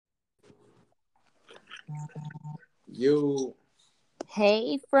You.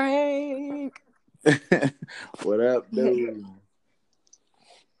 Hey, Frank. What up, dude?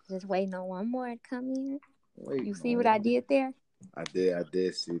 Just waiting on one more to come in. Wait, You see what I man. did there? I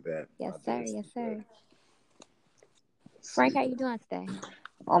did see that. Yes, I sir. did see Yes, that. sir. See Frank, how you that. doing today?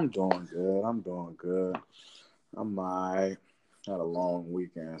 I'm doing good. I'm doing good. I'm alright. Had a long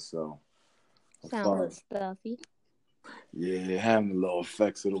weekend, so I Sound a little fun. stuffy. Yeah, having the little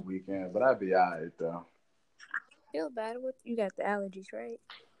effects of the weekend, but I'd be alright though. Feel better with you got the allergies, right?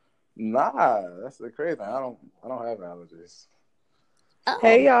 Nah, that's the crazy thing. I don't have allergies. Oh,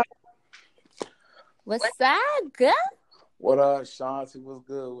 Hey y'all, what's up, good? What up, Shanti? What's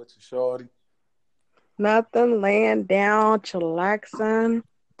good with you, shorty? nothing, laying down, chillaxing.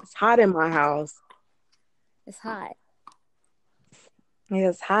 It's hot in my house. It's hot. Yeah,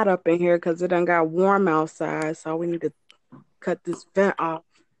 it's hot up in here because it done got warm outside, so we need to cut this vent off.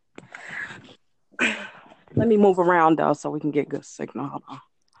 Let me move around though so we can get good signal. Hold on.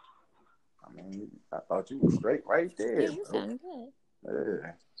 I mean, I thought you was straight right Yeah, there, you bro. sound good.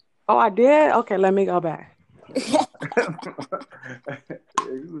 Yeah. Oh, I did? Okay, let me go back. Yeah,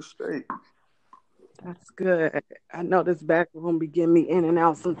 you was straight. That's good. I know this back room be getting me in and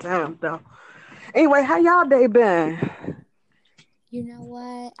out sometimes though. Anyway, how y'all day been? You know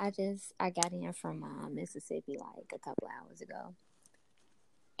what? I got in from Mississippi like a couple hours ago,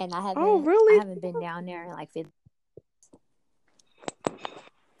 and I Oh, haven't I really? haven't been down there in like 50.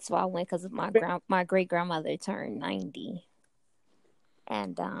 So I went because my great grandmother turned 90,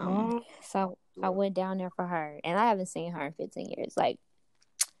 and Oh, so I went down there for her, and I haven't seen her in 15 years. Like,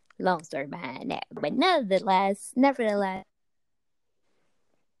 long story behind that, but nevertheless,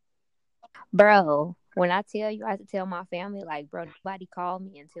 bro. When I tell you, I have to tell my family, like, bro, nobody called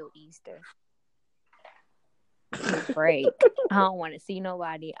me until Easter. I need a break. I don't want to see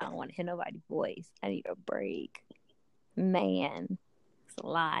nobody. I don't want to hear nobody's voice. I need a break, man. It's a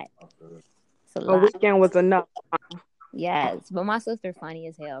lot. It's a a lot. weekend was enough. Yes, but my sister funny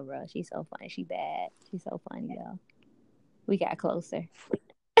as hell, bro. She's so funny. She bad. She's so funny though. We got closer.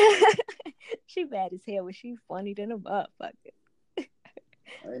 She bad as hell, but she funny than a motherfucker.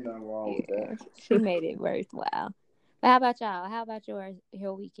 Ain't nothing wrong with that. Yeah, she made it worthwhile. But how about y'all? How about your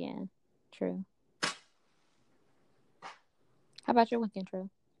weekend? True. How about your weekend,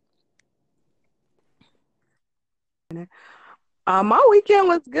 True? My weekend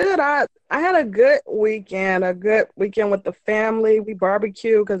was good. I had a good weekend with the family. We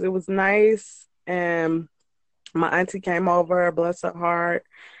barbecued because it was nice, and my auntie came over, bless her heart,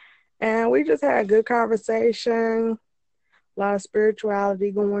 and we just had a good conversation. A lot of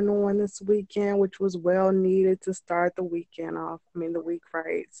spirituality going on this weekend, which was well needed to start the weekend off. I mean, the week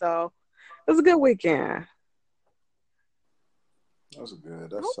right. So it was a good weekend. That's good.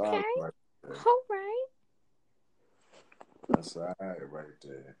 That's solid Okay. right there. All right. That's all right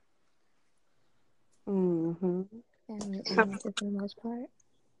there. Mm-hmm. Family oriented for the most part.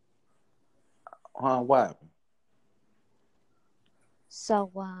 What happened? So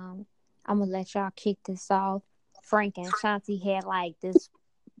I'm gonna let y'all kick this off. Frank and Shanti had like this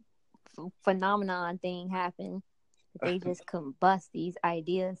phenomenon thing happen. They just combust these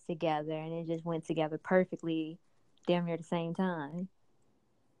ideas together, and it just went together perfectly, damn near the same time.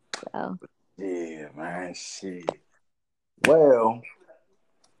 So Yeah, man, shit. Well,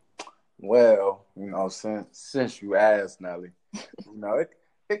 since you asked, Nelly,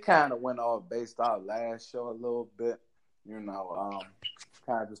 it kind of went off based off last show a little bit. Kind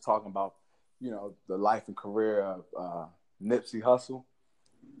of just talking about the life and career of Nipsey Hussle,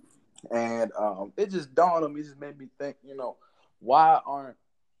 and it just dawned on me. It just made me think, why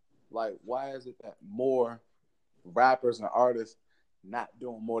why is it that more rappers and artists not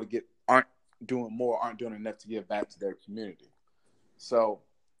doing more to get aren't doing enough to give back to their community? So,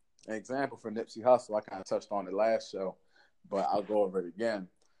 an example for Nipsey Hussle, I kind of touched on it last show, but I'll go over it again.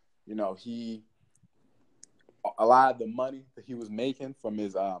 He a lot of the money that he was making from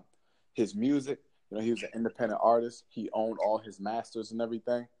his music. He was an independent artist. He owned all his masters and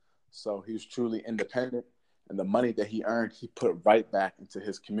everything, so he was truly independent. And the money that he earned, he put right back into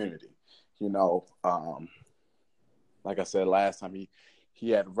his community. You know, like I said last time, he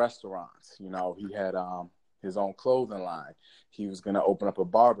had restaurants. He had his own clothing line. He was going to open up a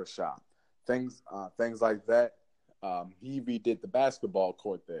barber shop. Things like that. He redid the basketball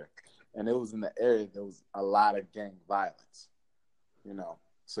court there, and it was in the area there was a lot of gang violence.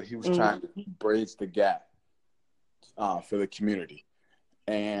 So he was trying to bridge the gap for the community.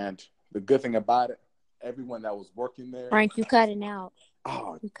 And the good thing about it, everyone that was working there. Frank, you cutting out.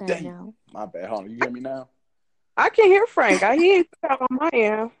 Oh, You cutting dang. out. My bad. Hold on. You hear me now? I can hear Frank. He ain't out on my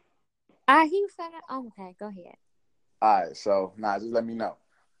end. He said that. Oh, okay, go ahead. All right, so just let me know.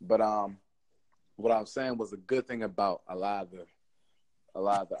 But what I was saying was a good thing about a lot of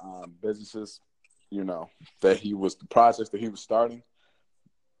the businesses, that the projects that he was starting,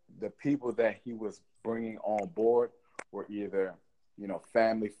 the people that he was bringing on board were either,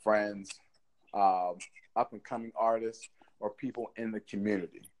 family, friends, up and coming artists, or people in the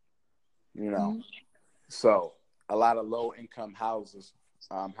community, Mm-hmm. So a lot of low income housing,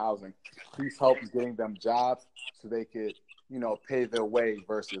 he's helping getting them jobs so they could, pay their way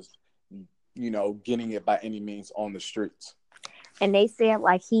versus, getting it by any means on the streets. And they said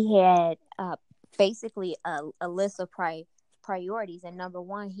like he had basically a list of priorities, and number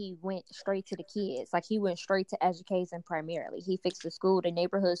one, he went straight to the kids. Like he went straight to education primarily. He fixed the school, the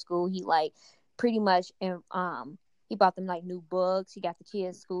neighborhood school. He like pretty much he bought them like new books. He got the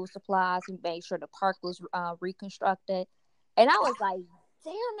kids school supplies. He made sure the park was reconstructed. And I was like,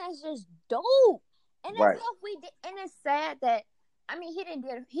 damn, that's just dope. And that's Right. what we did. And it's sad that he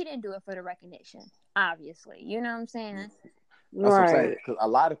didn't do it for the recognition, obviously. You know what I'm saying? That's what I'm saying. Right. Because a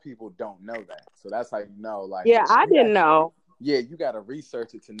lot of people don't know that. So that's how you know. Like, Yeah, I didn't know. Yeah, you got to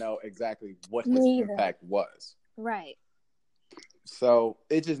research it to know exactly what his Me either. impact was. Right. So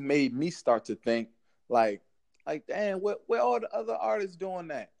it just made me start to think, like, damn, where all the other artists doing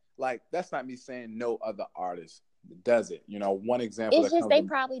that? Like, that's not me saying no other artist does it. One example. It's just they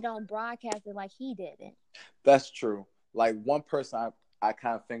probably don't broadcast it like he didn't. That's true. Like, one person I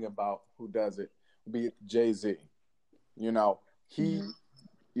kind of think about who does it would be Jay-Z. He, Mm-hmm.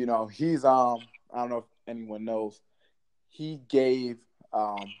 He's I don't know if anyone knows, he gave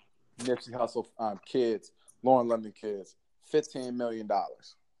Nipsey Hussle kids, Lauren London kids, $15 million. That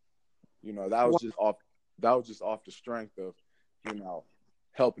was just off the strength of,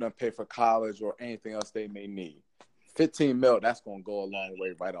 helping them pay for college or anything else they may need. 15 mil, that's gonna go a long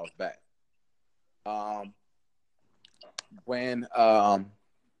way right off bat. When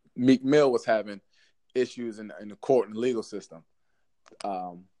Meek Mill was having issues in the court and legal system,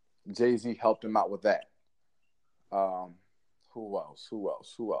 Jay-Z helped him out with that. Who else?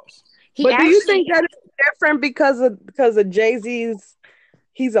 But do you think that is different because of Jay-Z's?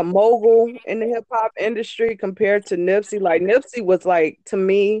 He's a mogul in the hip hop industry compared to Nipsey. Like Nipsey was like, to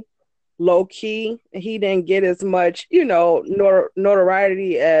me, low key. He didn't get as much,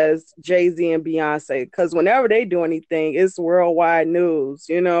 notoriety as Jay-Z and Beyonce. Because whenever they do anything, it's worldwide news.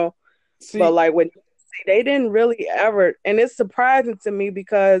 See, but like with Nipsey, they didn't really ever, and it's surprising to me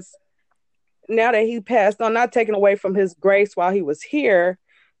because now that he passed on, not taking away from his grace while he was here,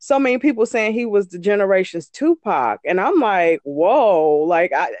 so many people saying he was the generation's Tupac. And I'm like, whoa,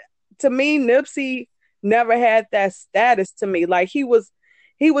 like to me, Nipsey never had that status to me. Like he was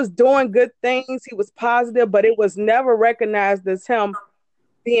doing good things. He was positive, but it was never recognized as him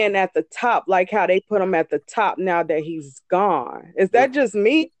being at the top, like how they put him at the top now that he's gone. Is that just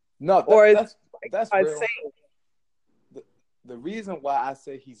me? No, that's real. The reason why I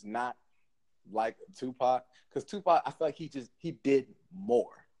say he's not like Tupac, because Tupac, I feel like he did more.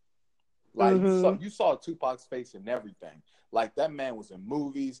 Like you saw Tupac's face in everything. Like that man was in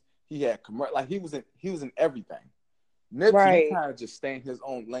movies. He had like he was in everything. Nipsey kind of just stay in his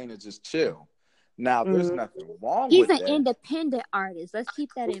own lane and just chill. Now there's nothing wrong with that. He's an independent artist. Let's keep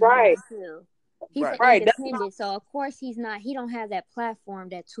that in mind too. He's an independent, so of course he don't have that platform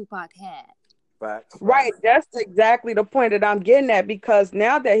that Tupac had. Right, that's exactly the point that I'm getting at, because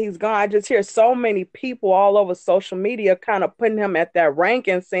now that he's gone, I just hear so many people all over social media kind of putting him at that rank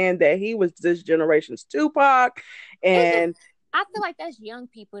and saying that he was this generation's Tupac. And I feel like that's young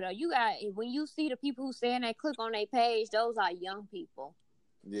people though. When you see the people who saying that, click on their page, those are young people.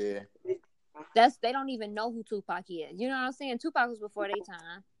 Yeah. They don't even know who Tupac is. You know what I'm saying? Tupac was before their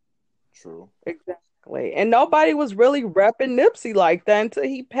time. True. Exactly. And nobody was really repping Nipsey like that until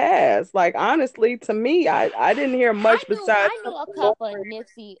he passed. Like honestly, to me, I didn't hear much besides. I knew a couple of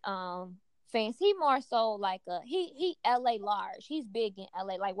Nipsey fans. He more so like he LA large. He's big in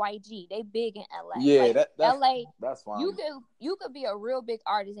LA, like YG. They big in LA. Yeah, like, that's LA. That's fine. You could be a real big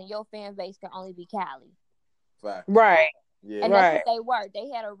artist and your fan base can only be Cali. Fact. Right. Yeah. And that's what they were. They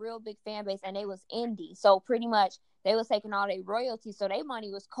had a real big fan base and they was indie. So pretty much they was taking all their royalties. So their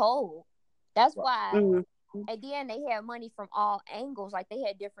money was cold. That's why. Mm-hmm. And then they had money from all angles. Like they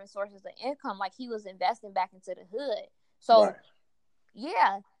had different sources of income. Like he was investing back into the hood. So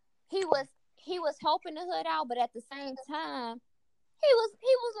yeah, he was helping the hood out, but at the same time, he was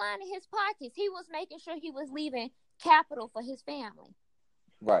lining his pockets. He was making sure he was leaving capital for his family.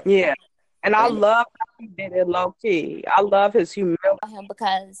 Right. Yeah. And I love how he did it low key. I love his humility.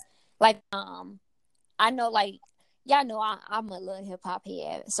 Because like I know like y'all know I'm a little hip hop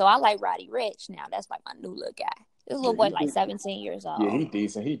head, so I like Roddy Ricch now. That's like my new little guy. This little boy like 17 years Yeah, old. he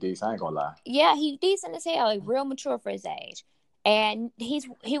decent. He decent. I ain't gonna lie. Yeah, he decent as hell, like, real mature for his age. And he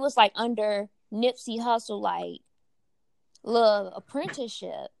was like under Nipsey Hussle, like little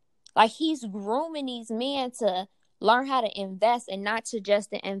apprenticeship. Like he's grooming these men to learn how to invest and not to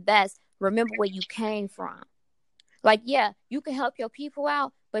just to invest. Remember where you came from. Like, yeah, you can help your people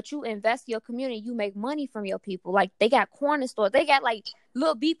out, but you invest in your community, you make money from your people. Like they got corner stores, they got like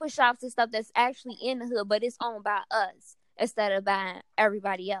little beeper shops and stuff that's actually in the hood, but it's owned by us instead of by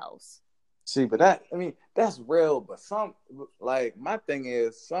everybody else. See, but that's real. But some, like, my thing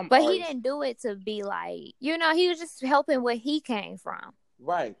is some. But he didn't do it to be like, he was just helping where he came from.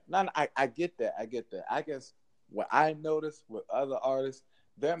 Right. No, I get that. I get that. I guess what I noticed with other artists,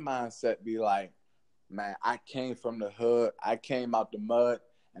 their mindset be like, man, I came from the hood, I came out the mud,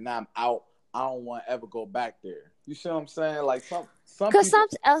 and now I'm out. I don't want to ever go back there. You see what I'm saying? Like some because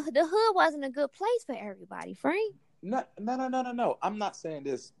the hood wasn't a good place for everybody, Frank. No. I'm not saying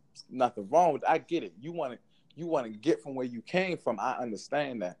there's nothing wrong with it. I get it. You want to get from where you came from. I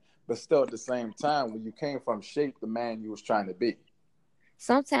understand that, but still at the same time, where you came from shaped the man you was trying to be.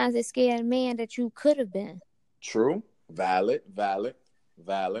 Sometimes it scared a man that you could have been. True. Valid.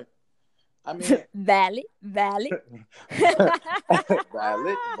 I mean, valid. valid.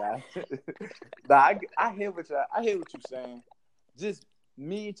 Nah, I hear what you're saying. Just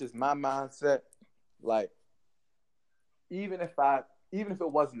my mindset. Like, even if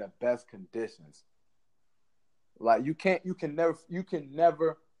it wasn't the best conditions, like you can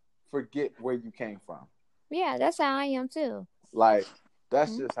never forget where you came from. Yeah, that's how I am too. Like,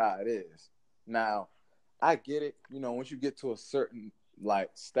 that's just how it is. Now, I get it. Once you get to a certain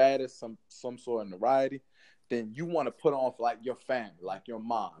like status, some sort of notoriety, then you want to put on for like your family, like your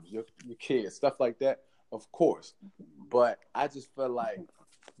moms, your kids, stuff like that, of course. But I just feel like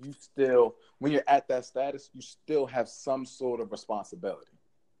you still, when you're at that status, you still have some sort of responsibility.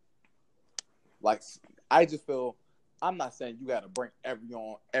 Like, I just feel, I'm not saying you got to bring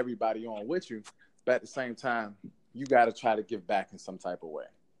everybody on with you, but at the same time, you got to try to give back in some type of way.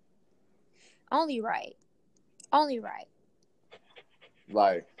 Only right.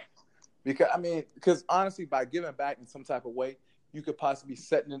 Like, because honestly, by giving back in some type of way, you could possibly be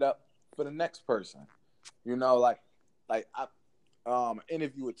setting it up for the next person. Like an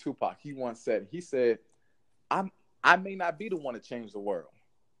interview with Tupac, he once said, I may not be the one to change the world,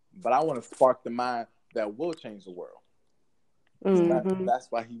 but I want to spark the mind that will change the world. Mm-hmm.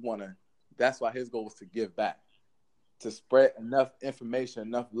 That's why his goal is to give back, to spread enough information,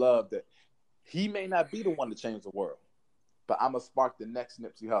 enough love that he may not be the one to change the world, but I'm going to spark the next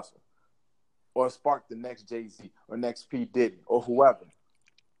Nipsey Hussle, or spark the next Jay-Z, or next P. Diddy, or whoever.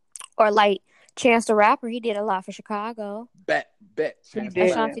 Or like Chance the Rapper, he did a lot for Chicago. Bet. Chance did.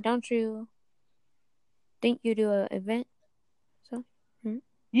 Ashanti, don't you think you do an event? So,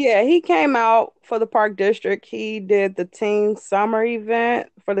 Yeah, he came out for the Park District. He did the teen summer event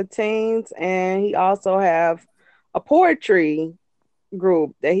for the teens, and he also have a poetry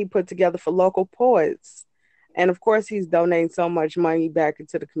group that he put together for local poets. And of course, he's donating so much money back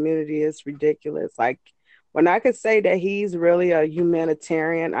into the community. It's ridiculous. Like, when I could say that he's really a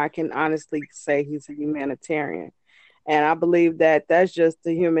humanitarian, I can honestly say he's a humanitarian. And I believe that that's just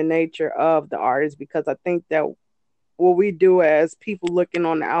the human nature of the artist, because I think that what we do as people looking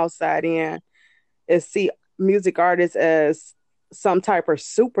on the outside in is see music artists as some type of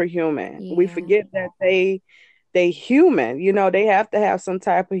superhuman. Yeah. We forget that they human, they have to have some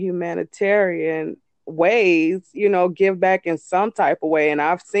type of humanitarian ways, give back in some type of way. And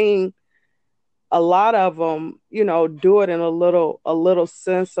I've seen a lot of them, do it in a little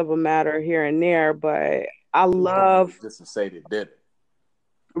sense of a matter here and there. But I love just to say they did it.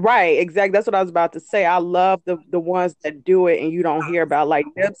 Right, exactly. That's what I was about to say. I love the ones that do it and you don't hear about. Like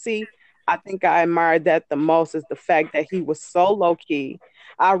Nipsey, I think I admired that the most, is the fact that he was so low key.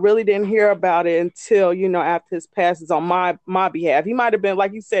 I really didn't hear about it until, after his passes on my behalf. He might have been,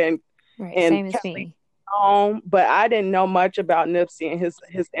 like you said, right, same as me. But I didn't know much about Nipsey and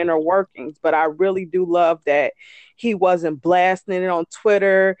his inner workings. But I really do love that he wasn't blasting it on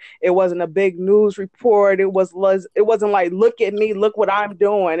Twitter. It wasn't a big news report. It wasn't like, look at me, look what I'm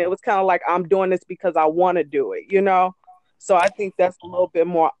doing. It was kind of like, I'm doing this because I want to do it, So I think that's a little bit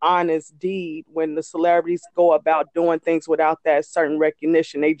more honest deed when the celebrities go about doing things without that certain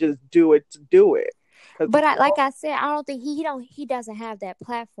recognition. They just do it to do it. But like I said, I don't think he doesn't have that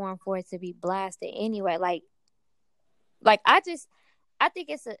platform for it to be blasted anyway. Like I think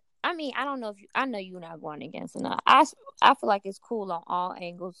it's I don't know I know you're not going against it. I feel like it's cool on all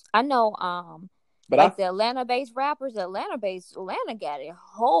angles. I know But like the Atlanta-based rappers, Atlanta got it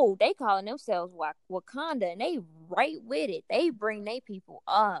whole. They calling themselves Wakanda, and they right with it. They bring their people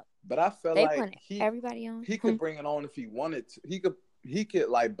up. But I feel they like everybody on. He could bring it on if he wanted to. He could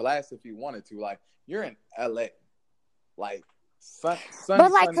like blast if he wanted to. Like you're in LA, like but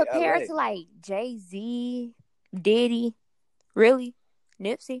like compared to like Jay-Z, Diddy, really,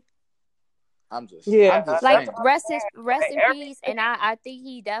 Nipsey. I'm just like saying. rest in peace, and I think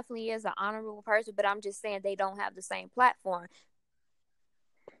he definitely is an honorable person. But I'm just saying they don't have the same platform.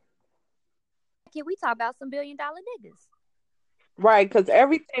 Can we talk about some $1 billion niggas? Right, because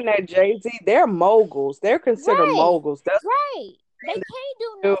everything that Jay-Z, they're moguls. They're considered moguls. That's right. They can't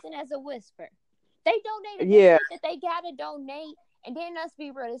do nothing as a whisper. They donated the shit that they gotta donate, and then let's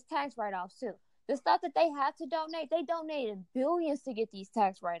be real, it's tax write-offs too. The stuff that they have to donate, they donated billions to get these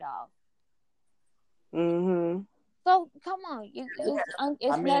tax write-offs. Mm-hmm. So come on,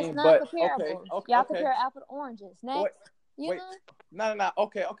 that's not comparable. Okay, y'all compare apple to oranges. Next, wait, no.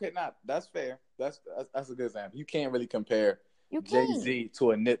 Okay, nah, that's fair. That's a good example. You can't really compare Jay-Z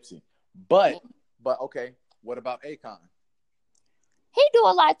to a Nipsey, but okay, what about Akon? He do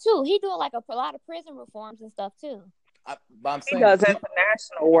a lot too. He doing like a lot of prison reforms and stuff too. I'm saying he does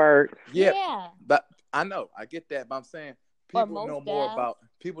international work. Yeah, but I know, I get that, but I'm saying people know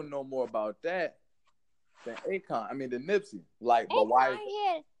more about that than Akon. I mean, the Nipsey. Like, but why?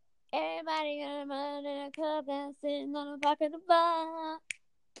 Everybody got a mind in a cup that's sitting on the back of the bar.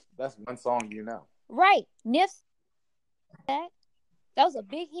 That's one song you know. Right. Nipsey. That was a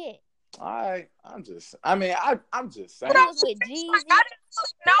big hit. I'm just saying. With Jeezy. I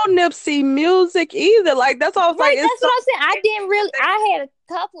didn't know Nipsey music either. Like, that's all I was like. That's what I'm saying. I didn't really. I had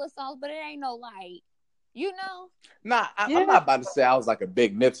a couple of songs, but it ain't no like, you know. Nah, I'm not about to say I was like a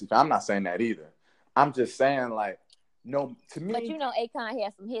big Nipsey fan. I'm not saying that either. I'm just saying, like, no, to me. But you know, Akon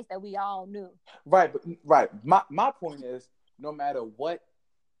had some hits that we all knew. Right. My point is, no matter what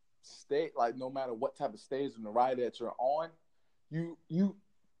state, like, no matter what type of stage in the ride that you're on, you,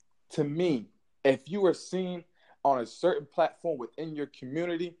 to me, if you are seen on a certain platform within your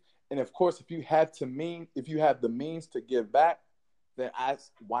community, and of course, if you have the means to give back, then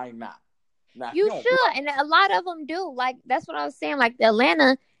why not? Now, you should, and a lot of them do. Like, that's what I was saying. Like,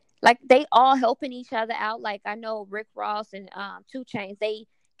 Atlanta. Like, they all helping each other out. Like, I know Rick Ross and 2 Chainz, they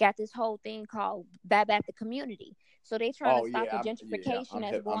got this whole thing called Bad Back the Community. So they trying to stop the gentrification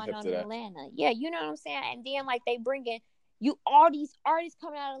that's going on in Atlanta. Yeah, you know what I'm saying? And then, like, they bringing all these artists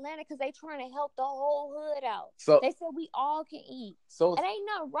coming out of Atlanta because they trying to help the whole hood out. So they said we all can eat. So it ain't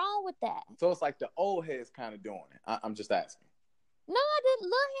nothing wrong with that. So it's like the old heads kind of doing it. I'm just asking. No, the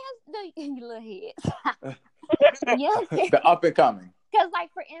little heads. Yeah. The up and coming. Because,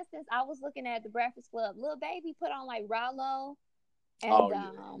 like, for instance, I was looking at the Breakfast Club. Lil Baby put on, like, Rallo and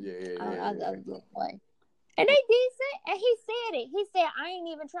other little boy. And they decent. And he said it. He said, I ain't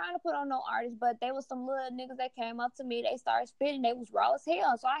even trying to put on no artist, but there was some little niggas that came up to me. They started spitting. They was raw as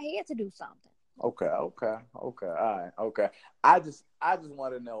hell. So I had to do something. Okay. All right. Okay. I just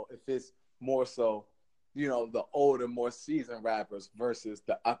want to know if it's more so, you know, the older, more seasoned rappers versus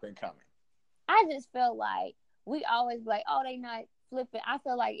the up and coming. I just feel like we always be like, oh, they not flipping. I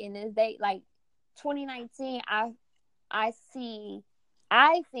feel like in this day, like 2019,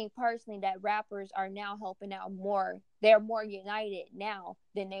 I think personally that rappers are now helping out more. They're more united now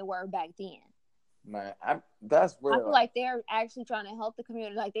than they were back then. Man, that's real. I feel like they're actually trying to help the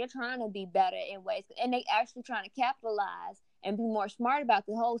community. Like, they're trying to be better in ways, and they actually trying to capitalize and be more smart about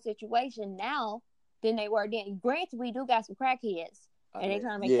the whole situation now than they were then. Granted, we do got some crackheads, and they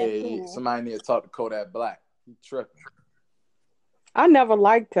trying to make that cool. Somebody need to talk to Kodak Black. He tripping. I never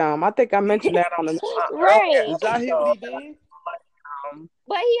liked him. I think I mentioned that on the right. Did y'all hear what he did?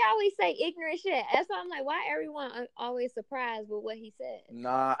 But he always say ignorant shit. That's why I'm like, why everyone always surprised with what he said?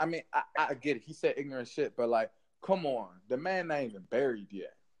 Nah, I mean, I get it. He said ignorant shit, but like, come on, the man not even buried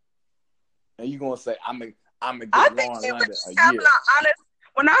yet, and you gonna say I'm gonna get Lauren London a year?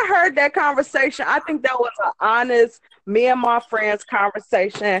 When I heard that conversation, I think that was an honest, me and my friends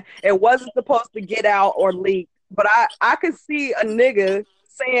conversation. It wasn't supposed to get out or leak, but I could see a nigga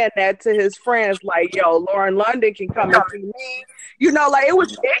saying that to his friends, like, yo, Lauren London can come and see me. You know, like, it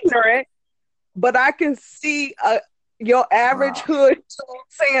was ignorant, but I can see your average hood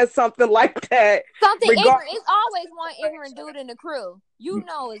saying something like that. Something ignorant. It's always one ignorant dude in the crew. You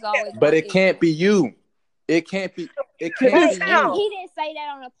know, it's always. But it can't be you. It can't be. It can't be you. He didn't say that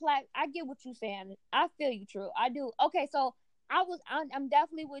on a plaque. I get what you're saying. I feel you, True. I do. Okay, so I'm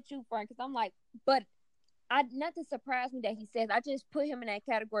definitely with you, Frank, because I'm like, but nothing surprised me that he says. I just put him in that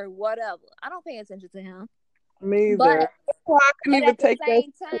category. Whatever. I don't pay attention to him. Me either. But at the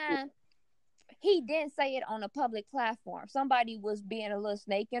same time, he didn't say it on a public platform. Somebody was being a little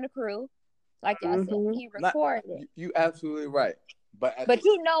snake in the crew. Like I said, he recorded it. You absolutely right. But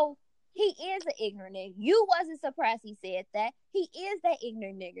you know, he is an ignorant nigga. You wasn't surprised he said that. He is that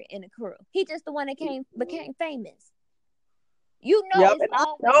ignorant nigga in the crew. He just the one that became famous. You know, yep, it's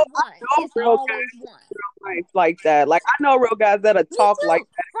always one. It's always one. Like that. Like I know real guys that'll talk like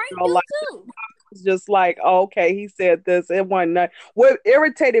that. Frank do like too. It's just like, oh, okay, he said this. It wasn't nothing. What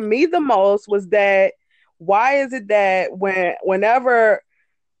irritated me the most was that why is it that whenever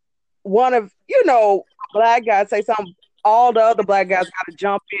one of black guys say something, all the other black guys got to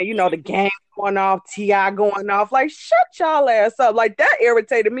jump in. The game going off, T.I. going off. Like, shut y'all ass up. Like, that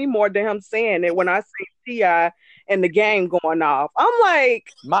irritated me more than him saying it when I see T.I. and the game going off. I'm like...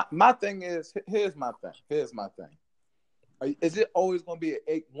 My thing is, here's my thing. Is it always going to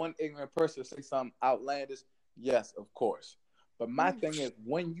be one ignorant person say something outlandish? Yes, of course. But my thing is,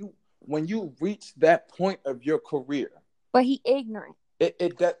 when you reach that point of your career... But he ignorant.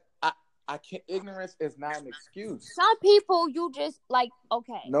 I can't. Ignorance is not an excuse. Some people you just like.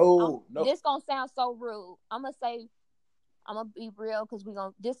 Okay. No. This gonna sound so rude. I'm gonna be real because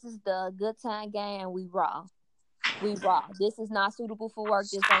this is the good time game and we raw. This is not suitable for work.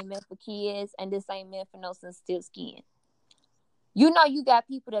 This ain't meant for kids, and this ain't meant for no sensitive skin. You got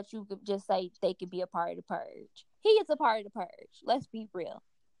people that you could just say they could be a part of the purge. He is a part of the purge. Let's be real.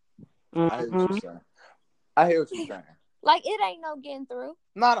 Mm-hmm. I hear what you're saying. Like, it ain't no getting through.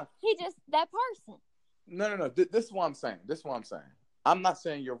 No. He just that person. No. This is what I'm saying. I'm not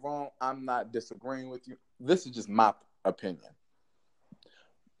saying you're wrong. I'm not disagreeing with you. This is just my opinion.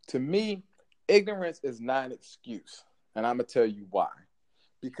 To me, ignorance is not an excuse. And I'm going to tell you why.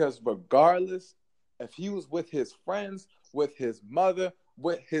 Because regardless, if he was with his friends, with his mother,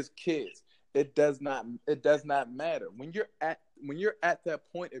 with his kids, it does not matter. When you're at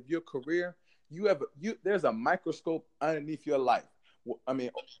that point of your career, there's a microscope underneath your life. I mean,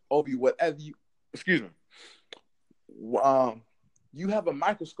 over you, whatever you. Excuse me. You have a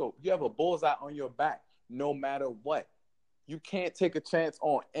microscope. You have a bullseye on your back. No matter what, you can't take a chance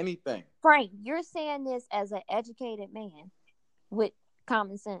on anything. Frank, you're saying this as an educated man with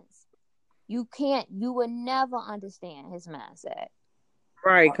common sense. You would never understand his mindset.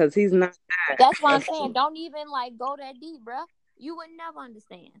 Right, because he's not that. That's what I'm saying. Don't even go that deep, bro. You would never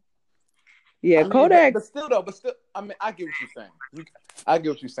understand. Yeah, Kodak. But still, I mean, I get what you're saying. I get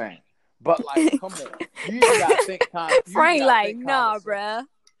what you're saying. But come on, you gotta think. Frank, nah, bruh.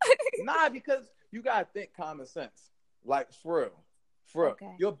 Nah, because you gotta think common sense. Like for real.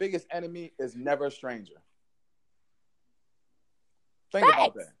 Okay. Your biggest enemy is never a stranger. Think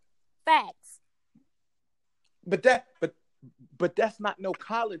about that. Facts. But that's not no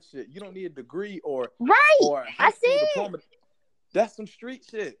college shit. You don't need a degree or I see diploma. That's some street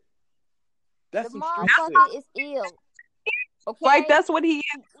shit. That's the some street shit. Is ill. Okay? Like, that's what he is,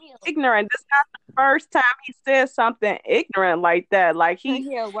 ignorant. This is not the first time he said something ignorant like that. Like, he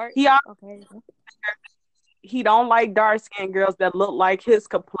don't like dark-skinned girls that look like his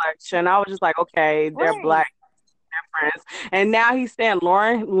complexion. I was just like, okay, they're black. Friends. And now he's saying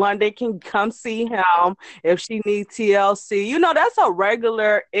Lauren London can come see him if she needs TLC. That's a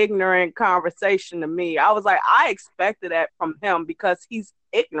regular ignorant conversation to me. I was like, I expected that from him because he's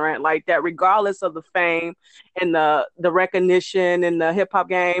ignorant like that, regardless of the fame and the recognition in the hip hop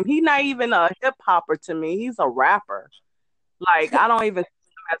game. He's not even a hip hopper to me. He's a rapper. Like, I don't even see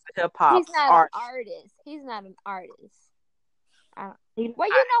him as a hip hop. He's not an artist. He's not an artist. Well, you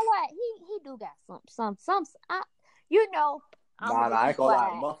know what? He do got some. I ain't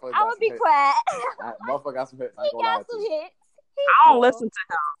gonna lie. I would be quiet. Motherfucker got some hits. He got some hits. I don't listen to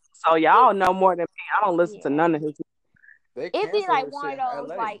him. So y'all know more than me. I don't listen to none of his. It'd be like one of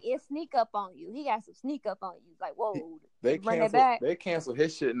those, like, it sneak up on you. He got some sneak up on you. Like, whoa. They canceled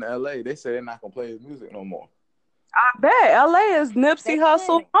his shit in LA. They said they're not gonna play his music no more. I bet LA is Nipsey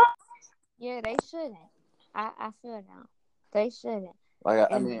Hussle. Yeah, they shouldn't. I feel now. They shouldn't.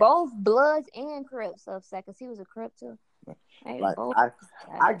 Like, I mean, both Bloods and Crips upset because he was a Crip too.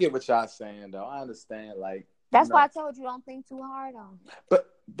 I get what y'all saying though. I understand. Like, that's why I told you don't think too hard on him.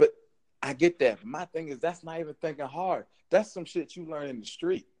 But I get that. My thing is that's not even thinking hard. That's some shit you learn in the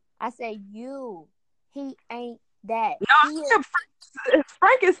street. I say he ain't that. No,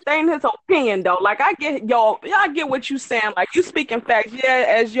 Frank is saying his opinion though. Like, I get what you saying. Like, you speaking facts. Yeah,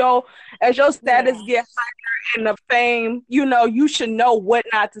 as your status gets higher in the fame, you should know what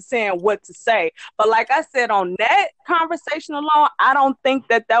not to say and what to say. But like I said, on that conversation alone, I don't think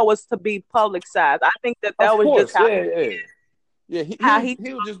that was to be publicized. I think that was just how he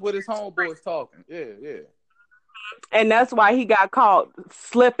was just with his homeboys talking. Yeah. And that's why he got caught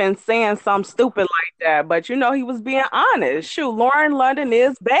slipping, saying something stupid like that. But he was being honest. Shoot, Lauren London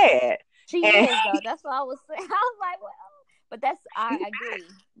is bad. She And is though. That's what I was saying. I was like, well, but I agree.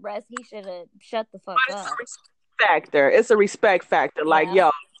 Russ, he should have shut the fuck it's up. a respect factor. It's a respect factor. Like,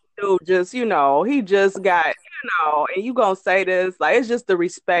 Yeah. yo, dude, just, he just got, and you gonna say this. Like, it's just the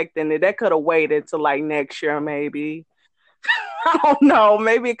respect in it. That could have waited till like next year, maybe. I don't know.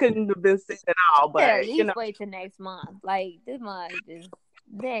 Maybe it couldn't have been said at all, but At least wait till next month. Like this month is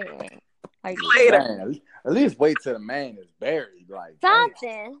dead. Like later. Man, at least wait till the man is buried. Like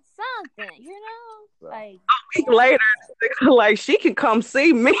something, like A week later, like she can come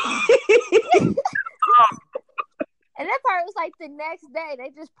see me. And that part was like the next day. They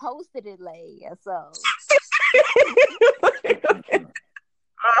just posted it late. So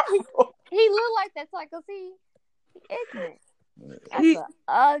he looked like that. So I could see ignorant. That's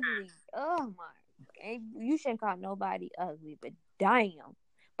ugly. Oh my! And you shouldn't call nobody ugly, but damn.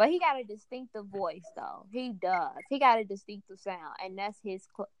 But he got a distinctive voice, though. He does. He got a distinctive sound, and that's his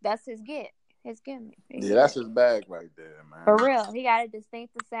gift. His gimmick. Yeah, that's his bag right there, man. For real, he got a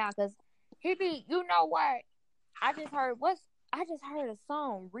distinctive sound because he be. You know what? I just heard a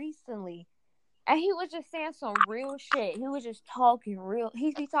song recently, and he was just saying some real shit. He was just talking real.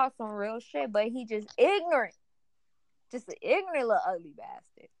 He be talking some real shit, but he just ignorant. Just an ignorant little ugly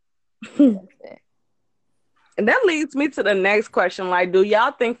bastard. And that leads me to the next question. Like, do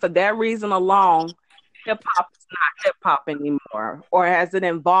y'all think for that reason alone, hip hop is not hip hop anymore? Or has it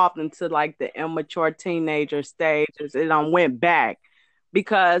evolved into like the immature teenager stages? It went back.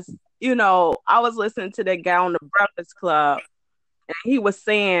 Because, I was listening to that guy on the Breakfast Club, and he was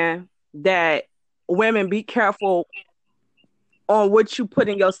saying that women be careful on what you put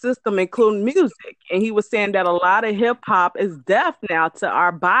in your system, including music. And he was saying that a lot of hip hop is deaf now to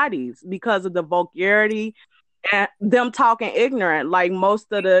our bodies because of the vulgarity and them talking ignorant, like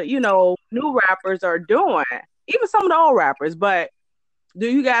most of the, new rappers are doing, even some of the old rappers. But do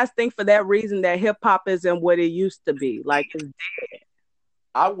you guys think for that reason that hip hop isn't what it used to be? Like, it's dead?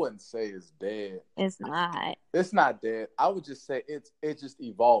 I wouldn't say it's dead. It's not. It's not dead. I would just say it's just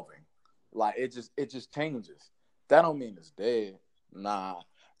evolving. Like it just changes. That don't mean it's dead. Nah.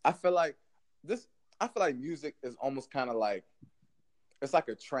 I feel like music is almost kind of like, it's like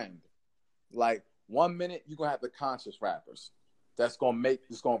a trend. Like 1 minute you're gonna have the conscious rappers that's gonna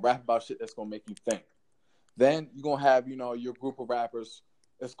rap about shit that's gonna make you think. Then you're gonna have, your group of rappers,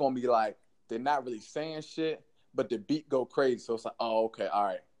 it's gonna be like they're not really saying shit, but the beat go crazy. So it's like, oh, okay, all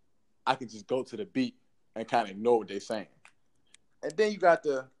right. I can just go to the beat and kind of know what they're saying. And then you got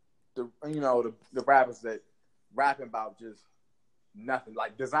the rappers that rapping about just nothing,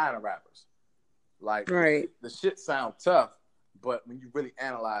 like designer rappers. Like right. The shit sound tough, but when you really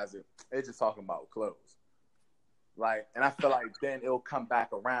analyze it, they're just talking about clothes. Like, and I feel like then it'll come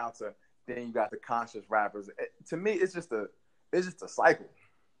back around to then you got the conscious rappers. To me, it's just a cycle.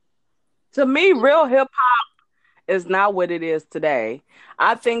 To me, real hip hop is not what it is today.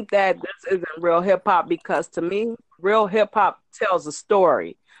 I think that this isn't real hip hop because to me, real hip hop tells a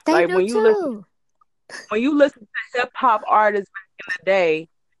story. They like do when too. you listen to hip hop artists back in the day,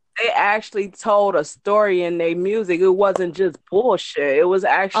 they actually told a story in their music. It wasn't just bullshit. It was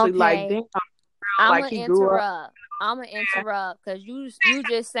actually like, damn, I'm gonna interrupt because you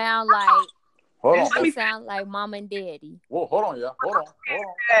just sound like sound like mom and daddy. Whoa, hold on, yeah, hold on.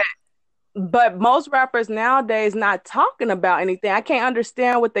 But most rappers nowadays not talking about anything. I can't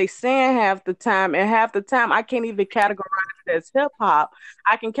understand what they saying half the time, and half the time I can't even categorize it as hip hop.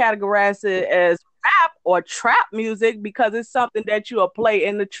 I can categorize it as rap or trap music because it's something that you will play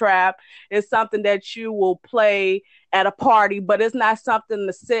in the trap. It's something that you will play at a party, but it's not something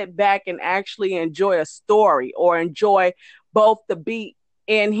to sit back and actually enjoy a story or enjoy both the beat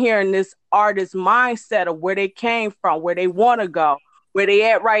and hearing this artist's mindset of where they came from, where they want to go, where they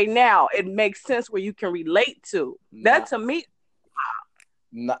at right now. It makes sense where you can relate to. That to me.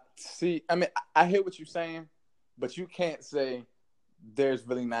 See, I mean, I hear what you're saying, but you can't say there's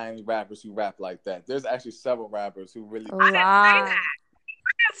really not any rappers who rap like that. There's actually several rappers who really. I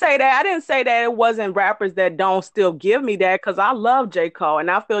didn't say that. I didn't say that it wasn't rappers that don't still give me that because I love J. Cole and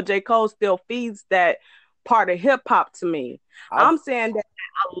I feel J. Cole still feeds that part of hip hop to me. I'm saying that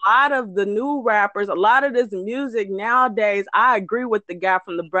a lot of the new rappers, a lot of this music nowadays, I agree with the guy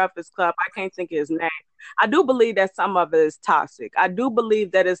from the Breakfast Club. I can't think of his name. I do believe that some of it is toxic. I do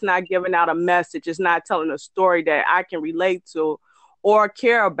believe that it's not giving out a message. It's not telling a story that I can relate to or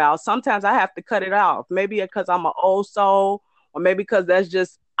care about. Sometimes I have to cut it off. Maybe because I'm an old soul, or maybe because that's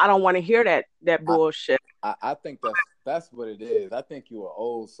just, I don't want to hear that bullshit. I think That's what it is. I think you are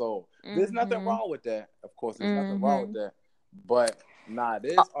old soul. There's nothing Mm-hmm. wrong with that. Of course, there's nothing wrong with Mm-hmm. that. But nah,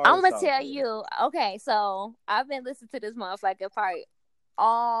 there's I'm artists gonna out tell there. you. Okay, so I've been listening to this motherfucker probably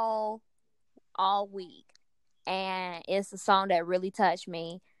all all week, and it's a song that really touched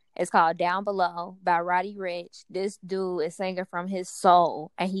me. It's called "Down Below" by Roddy Ricch. This dude is singing from his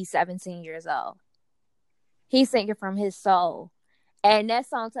soul, and he's 17 years old. He's singing from his soul, and that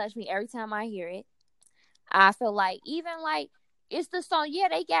song touched me every time I hear it. I feel like even like it's the song. Yeah,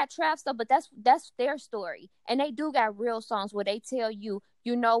 they got trap stuff, but that's their story, and they do got real songs where they tell you,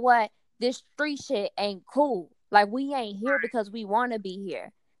 you know what, this street shit ain't cool. Like we ain't here because we want to be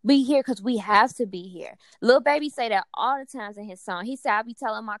here. Be here because we have to be here. Lil Baby say that all the times in his song. He said, "I be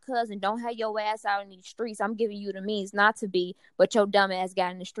telling my cousin, don't have your ass out in these streets. I'm giving you the means not to be, but your dumb ass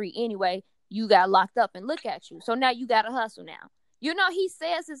got in the street anyway. You got locked up and look at you. So now you got to hustle now." You know, he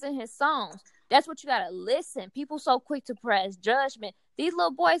says this in his songs. That's what you gotta listen. People so quick to press judgment. These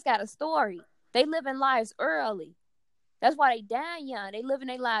little boys got a story. They living lives early. That's why they dying young. They living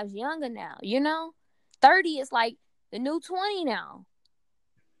their lives younger now. You know, 30 is like the new 20 now.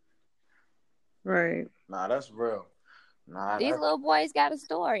 Right. Nah, that's real. Nah, These that's little boys got a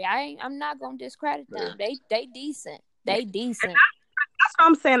story. I'm not gonna discredit them. yeah. They decent. They decent. That's what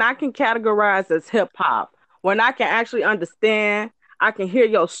I'm saying. I can categorize as hip hop when I can actually understand. I can hear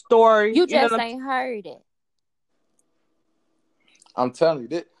your story. You You know just what I'm ain't heard it. I'm telling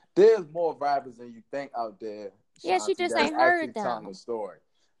you, there's more rappers than you think out there, Yeah, she Shanti, just that's ain't actually heard telling them. the story.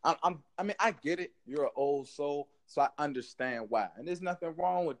 I mean, I get it. You're an old soul, so I understand why. And there's nothing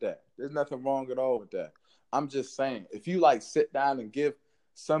wrong with that. There's nothing wrong at all with that. I'm just saying, if you like sit down and give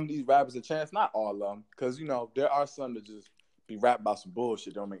some of these rappers a chance, not all of them, because you know there are some that just be rapping about some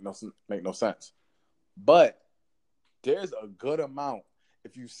bullshit, don't make no sense. But there's a good amount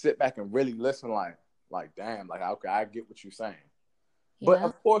if you sit back and really listen, like damn, like okay, I get what you're saying. But Yeah.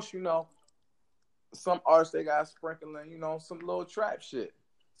 of course, you know, some artists they got sprinkling, you know, some little trap shit.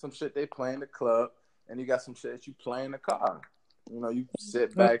 Some shit they play in the club, and you got some shit that you play in the car. You know, you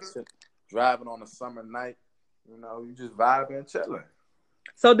sit saying? back, driving on a summer night, you know, you just vibing and chilling.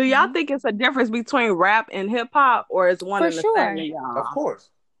 So do y'all Mm-hmm. think it's a difference between rap and hip hop, or is one For and the same to sure. Of y'all?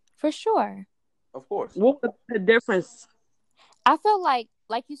 course. For sure. Of course. What was the difference? I feel like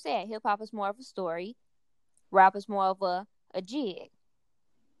you said, hip hop is more of a story. Rap is more of a jig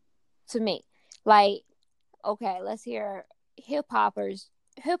to me. Like, okay, let's hear hip hoppers.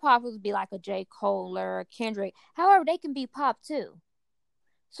 Hip hoppers be like a J. Cole or a Kendrick. However, they can be pop too.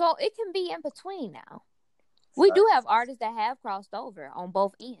 So it can be in between now. We do have artists that have crossed over on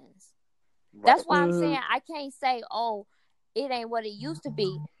both ends. That's Right. why I'm saying I can't say, oh, it ain't what it used to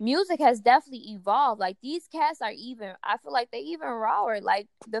be. Music has definitely evolved. Like these cats are even, I feel like they even rawer. Like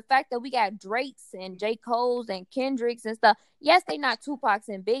the fact that we got Drakes and J. Cole's and Kendricks and stuff. Yes, they not Tupac's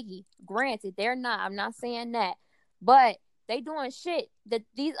and Biggie. Granted, they're not. I'm not saying that. But they doing shit that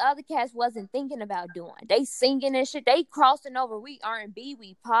these other cats wasn't thinking about doing. They singing and shit. They crossing over. We R&B,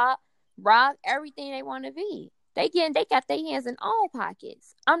 we pop, rock, everything they want to be. They got their hands in all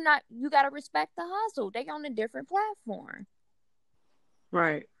pockets. I'm not. You gotta respect the hustle. They on a different platform.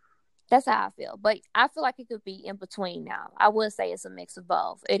 Right. That's how I feel. But I feel like it could be in between now. I would say it's a mix of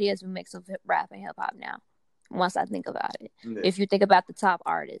both. It is a mix of rap and hip hop now. Once I think about it, Yeah. if you think about the top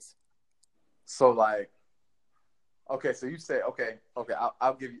artists. So like, okay, so you say okay.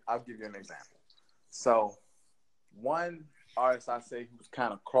 I'll give you an example. So one artist I say who's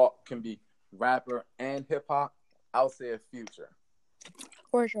kind of can be rapper and hip hop. I'll say a Future.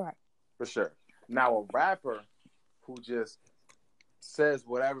 For sure. For sure. Now a rapper who just says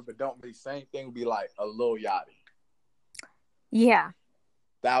whatever but don't really say anything would be like a Lil Yachty. Yeah.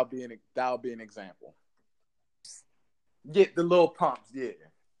 That'll be an example. Get the little pumps, yeah.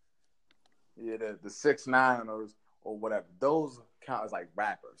 Yeah, the 6ix9ine or whatever. Those count as like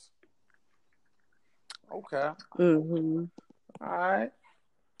rappers. Okay. Mm-hmm. All right.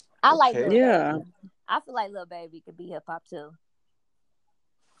 I like Okay. Lil Yeah. Baby. I feel like Lil Baby could be hip hop too.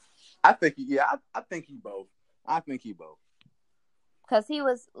 I think I think he both. Cause he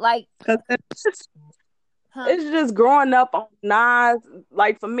was like, It's just growing up on Nas.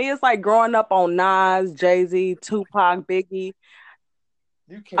 Like for me, it's like growing up on Nas, Jay-Z, Tupac, Biggie.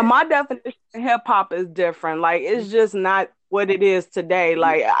 You can't. My definition of hip hop is different. Like it's just not what it is today.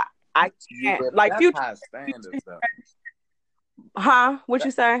 Like I can't. Like that's Future. high standards though. Huh? What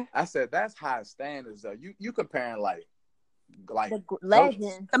you say? I said that's high standards though. You comparing like the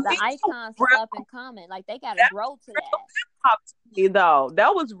legends, the icons are up and coming. Like they gotta grow to that. Hip-hop to me, though.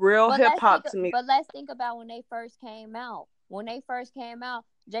 That was real hip hop to me. But let's think about when they first came out. When they first came out,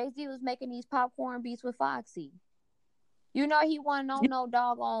 Jay-Z was making these popcorn beats with Foxy. You know he wasn't on no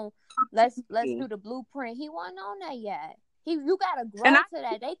doggone let's do the blueprint. He wasn't on that yet. You gotta grow to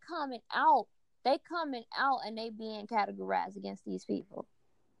that. They coming out and they being categorized against these people.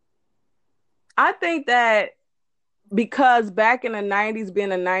 I think that because back in the 90s,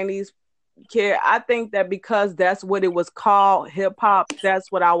 being a 90s kid, I think that because that's what it was called, hip hop,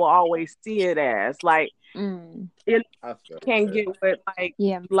 that's what I will always see it as. Like it can't get with like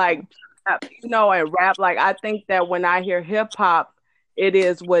and rap. Like I think that when I hear hip hop, it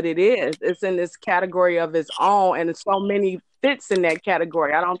is what it is. It's in this category of its own, and so many fits in that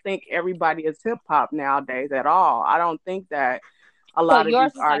category. I don't think everybody is hip hop nowadays at all. I don't think that a lot of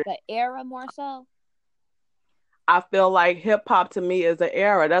yours these is artists, like an era more so. I feel like hip hop to me is an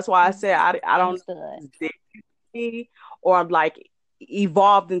era. That's why I said I don't or like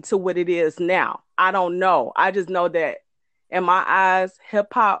evolved into what it is now. I don't know. I just know that in my eyes, hip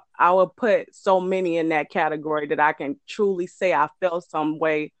hop, I would put so many in that category that I can truly say I felt some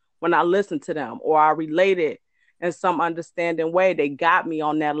way when I listened to them, or I related in some understanding way. They got me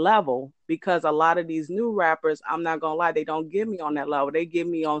on that level, because a lot of these new rappers, I'm not gonna lie, they don't get me on that level. They get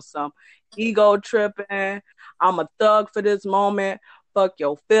me on some ego tripping. I'm a thug for this moment. Fuck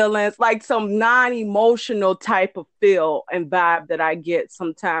your feelings. Like some non-emotional type of feel and vibe that I get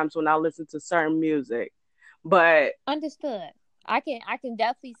sometimes when I listen to certain music. But understood. I can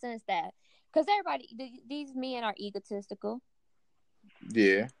definitely sense that, because everybody, these men are egotistical.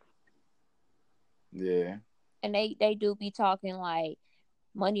 Yeah. And they do be talking like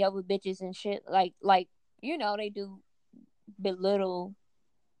money over bitches and shit. Like they do belittle,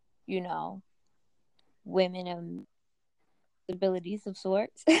 women and abilities of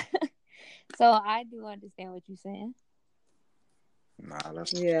sorts. So I do understand what you're saying. Nah,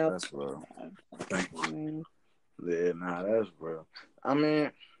 that's real. Thank you. Yeah, nah, that's real. I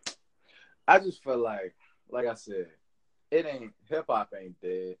mean, I just feel like I said, hip hop ain't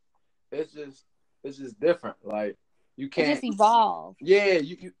dead. It's just different. Like you can't. It just evolved. Yeah,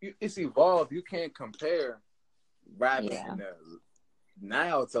 it's evolved. You can't compare rapping in the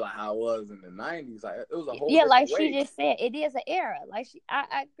now to like how it was in the 90s. Like it was a whole like way. she just said, it is an era. Like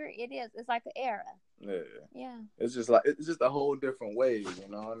I agree, it is. It's like an era. Yeah. It's just a whole different way, you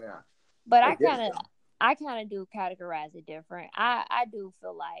know what I mean? But I kind of do categorize it different. I do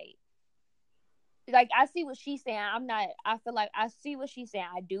feel like I see what she's saying. I feel like I see what she's saying.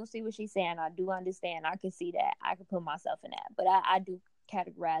 I do see what she's saying. I do understand. I can see that. I can put myself in that. But I do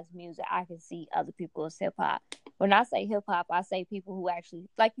categorize music. I can see other people as hip hop. When I say hip hop, I say people who actually,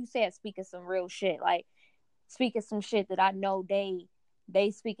 like you said, speaking some real shit. Like speaking some shit that I know they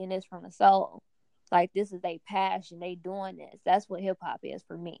speaking this from the soul. Like this is their passion. They doing this. That's what hip hop is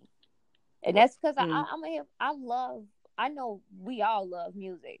for me. And that's because I know we all love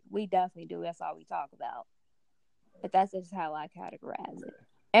music. We definitely do. That's all we talk about. But that's just how I categorize it.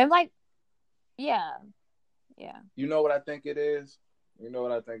 And like, yeah. You know what I think it is?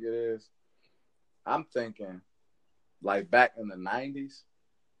 I'm thinking, like back in the 90s,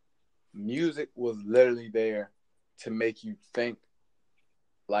 music was literally there to make you think,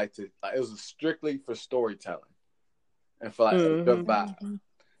 it was strictly for storytelling and for the vibe.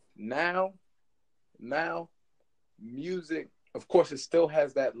 Now, music, of course, it still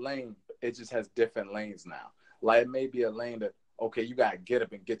has that lane. It just has different lanes now. Like it may be a lane that, okay, you gotta get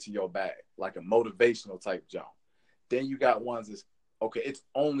up and get to your bag, like a motivational type jump. Then you got ones that's, okay, it's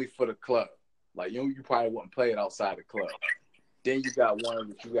only for the club. Like you probably wouldn't play it outside the club. Then you got one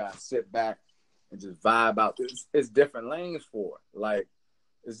that you gotta sit back and just vibe out. It's different lanes for it. Like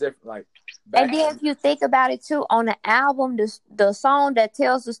it's different. Like and then if you think about it too, on the album, the song that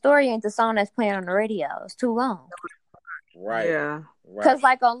tells the story ain't the song that's playing on the radio. It's too long. Right. Yeah. Because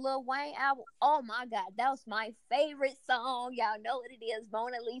like on Lil Wayne album, oh my God, that was my favorite song. Y'all know what it is,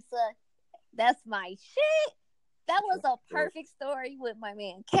 Mona Lisa. That's my shit. That was a perfect story with my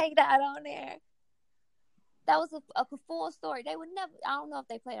man K-Dot on there. That was a full story. They would never, I don't know if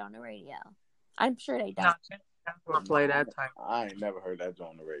they played it on the radio. I'm sure they don't. Never play that type. I ain't never heard that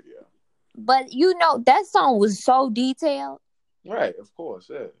on the radio. But that song was so detailed. Right, of course,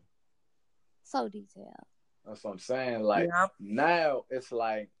 yeah. So detailed. That's what I'm saying. Like now it's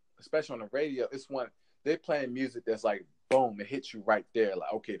like, especially on the radio, it's when they're playing music that's like, boom, it hits you right there.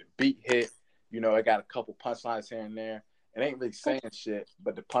 Like, okay, the beat hit, it got a couple punchlines here and there. It ain't really saying shit,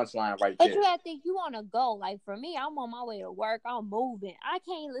 but the punchline right there. But you have to think you want to go. Like for me, I'm on my way to work. I'm moving. I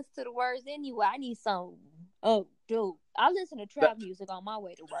can't listen to the words anyway. I need some. Oh, dude, I listen to trap music on my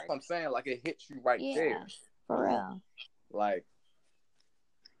way to work. I'm saying, like, it hits you right there. For real. Like,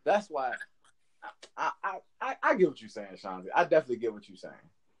 that's why I get what you're saying, Shanti. I definitely get what you're saying.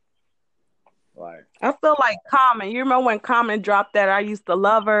 Like, I feel like Common. You remember when Common dropped that I Used to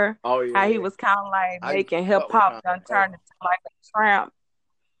Love Her? oh How he yeah, was kind of like I used to making hip fuck with hop Kanye done hard. turned into like a tramp.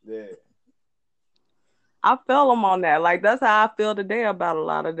 Yeah, I feel him on that. Like that's how I feel today about a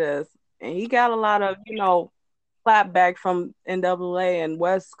lot of this. And he got a lot of, clapback from NWA and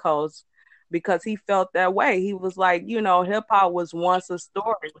West Coast because he felt that way. He was like, hip hop was once a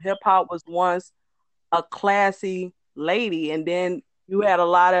story. Hip hop was once a classy lady, and then you had a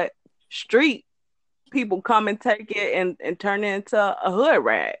lot of street people come and take it and turn it into a hood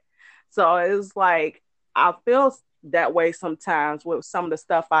rat. So it's like I feel that way sometimes with some of the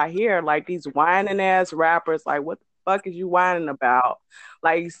stuff I hear, like these whining ass rappers, like what the fuck is you whining about?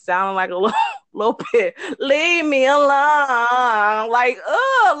 Like you sound like a little bit, leave me alone. Like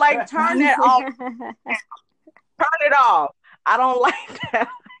turn it off, turn it off. I don't like that.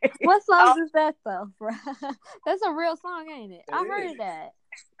 What song is that though, bro? That's a real song, ain't it? I heard is. that.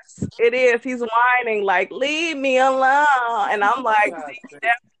 It is. He's whining like, leave me alone. And I'm like, see,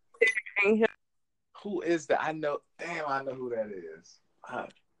 that ain't him. Who is that? I know. Damn, I know who that is. I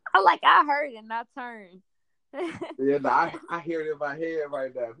heard it and I turned. Yeah, no, I hear it in my head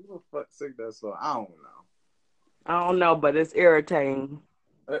right now. Who the fuck sing that song? I don't know. I don't know, but it's irritating.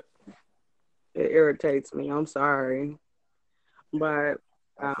 Uh, It irritates me. I'm sorry. But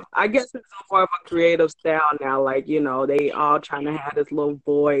I guess it's more of a creative style now. Like, they all trying to have this little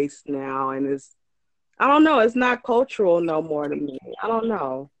voice now. And I don't know. It's not cultural no more to me. I don't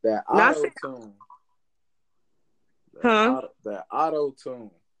know. That Not auto tune. Huh? That auto tune.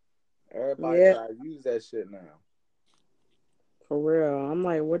 Everybody Yeah, try to use that shit now. for real. I'm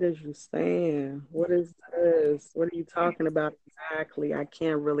like, what is you saying? What is this? What are you talking about exactly? I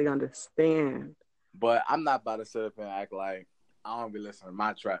can't really understand. But I'm not about to sit up and act like I don't be listening to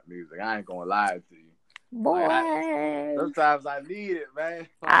my trap music. I ain't gonna lie to you. Boy, Like, sometimes I need it, man.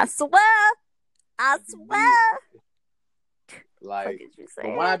 I swear. I swear. Like, What did you say?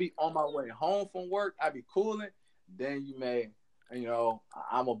 but when I be on my way home from work, I be cooling. Then you may, I'm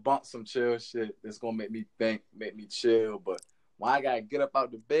gonna bump some chill shit that's gonna make me think, make me chill. But when I gotta get up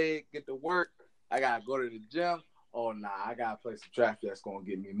out the bed, get to work, I gotta go to the gym. Oh nah, I gotta play some trap that's gonna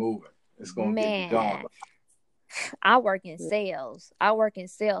get me moving. It's gonna get me going. I work in sales.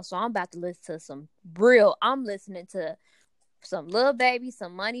 So I'm about to listen to some I'm listening to some Lil Baby,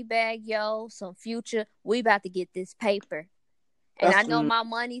 some Moneybagg Yo, some Future. We about to get this paper. And I know my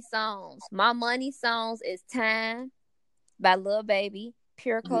money songs. My money songs is Time by Lil Baby,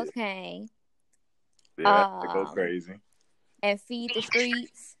 Pure Cocaine. Yeah, they go crazy. And Feed the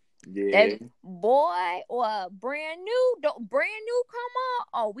Streets. Yeah. That boy, or brand new come on.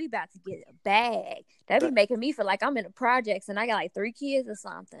 Oh, we about to get a bag. That be making me feel like I'm in the projects and I got like 3 kids or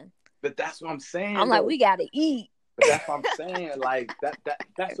something. But that's what I'm saying. I'm like, we gotta eat. But that's what I'm saying. Like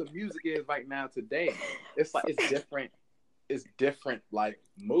that's what music is right now today. It's like it's different. It's different, like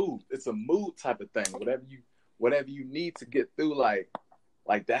mood. It's a mood type of thing. Whatever you need to get through, like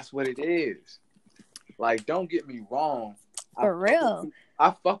that's what it is. Like, don't get me wrong. For real.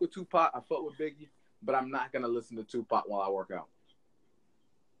 I fuck with Tupac. I fuck with Biggie, but I'm not gonna listen to Tupac while I work out.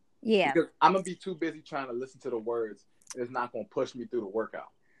 Yeah. Because I'm gonna be too busy trying to listen to the words. It's not gonna push me through the workout.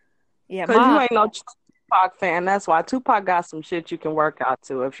 Yeah, because you ain't no Tupac fan. That's why Tupac got some shit you can work out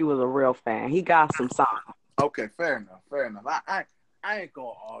to if you was a real fan. He got some songs. Okay, fair enough. I ain't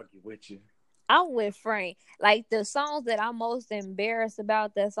gonna argue with you. I'm with Frank. Like, the songs that I'm most embarrassed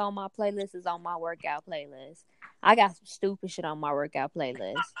about that's on my playlist is on my workout playlist. I got some stupid shit on my workout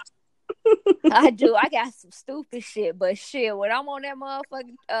playlist. I do. I got some stupid shit, but shit, when I'm on that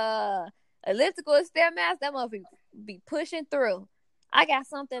motherfucking elliptical stairmaster, that motherfucker be pushing through. I got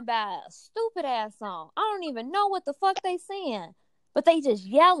something by a stupid ass song. I don't even know what the fuck they saying, but they just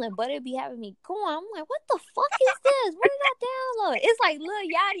yelling, but it be having me going. I'm like, what the fuck is this? What did I download? It's like Lil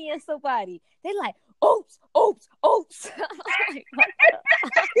Yachty and somebody. They like, oops. I'm like,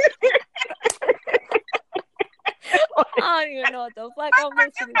 what I don't even know what the fuck I'm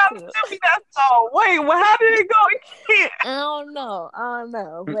listening to. Wait, well, how did it go again? I don't know.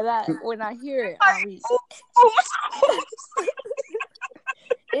 But when I hear it, I read.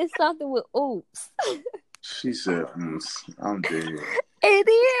 It's something with oops. She said, I'm dead. It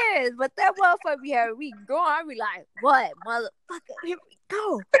is, but that motherfucker be having me going. I be like, what, motherfucker? Here we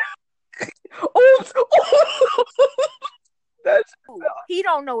go. Oops. He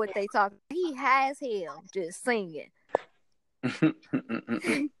don't know what they talking. He high as hell, just singing.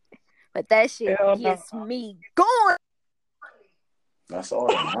 But that shit gets me going. That's all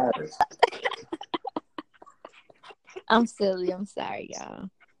that matters. I'm silly. I'm sorry, y'all.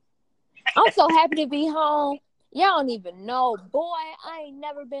 I'm so happy to be home. Y'all don't even know. Boy, I ain't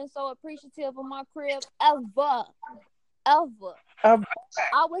never been so appreciative of my crib ever. Ever. I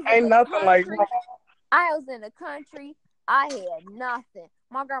was in Ain't the nothing like country. I was in the country. I had nothing.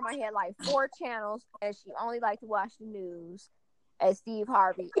 My grandma had like 4 channels, and she only liked to watch the news and Steve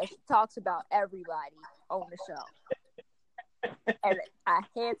Harvey, and she talks about everybody on the show. And I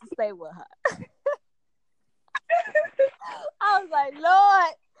had to stay with her. I was like,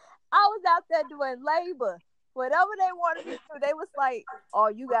 Lord, I was out there doing labor. Whatever they wanted me to do, they was like, oh,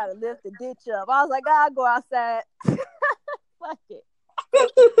 you got to lift the ditch up. I was like, I'll go outside. Fuck it.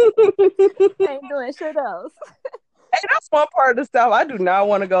 Ain't doing shit else. Hey, that's one part of the South I do not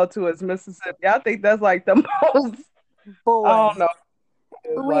want to go to is Mississippi. I think that's like the most. Boy, I don't know.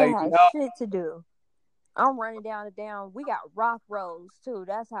 we Like, had no. shit to do. I'm running down and down. We got rock roads too.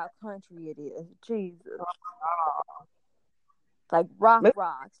 That's how country it is. Jesus. Like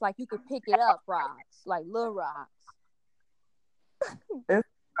rocks. Like you could pick it up rocks. Like little rocks. I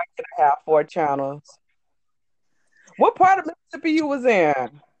have 4 channels. What part of Mississippi you was in?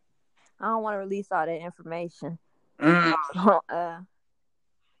 I don't want to release all that information. It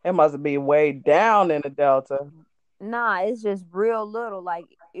must be way down in the Delta. Nah, it's just real little. Like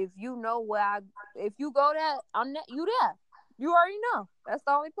if you know if you go there, you there. You already know. That's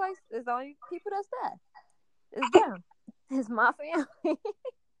the only place. It's the only people that's there. It's them. It's my family.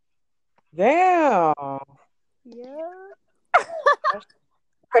 Damn. Yeah. That's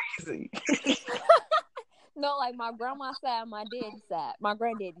crazy. No, like my grandma's side, my daddy's side, my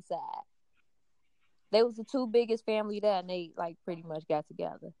granddaddy's side. They was the 2 biggest family there, and they like pretty much got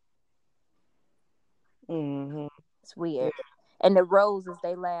together. Mm-hmm. It's weird. Yeah. And the Rose is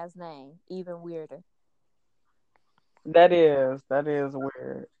their last name. Even weirder. That is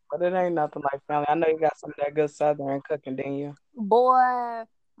weird. But it ain't nothing like family. I know you got some of that good Southern cooking, didn't you? Boy,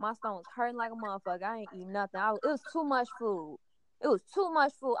 my stomach's hurting like a motherfucker. I ain't eating nothing. It was too much food. It was too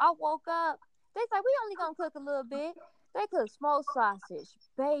much food. I woke up. They said, we only gonna cook a little bit. They cooked smoked sausage,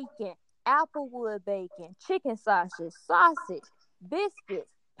 bacon, applewood bacon, chicken sausage, biscuits,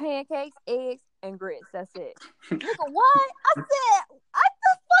 pancakes, eggs, and grits. That's it. Nigga, what? I said, what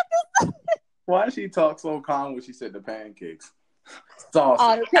the fuck is that? Why did she talk so calm when she said the pancakes? Sausage,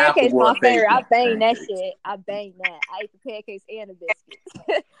 oh, the pancakes my favorite. Bacon, I bang that shit. I bang that. I ate the pancakes and the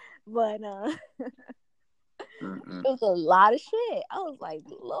biscuits. But it was a lot of shit. I was like,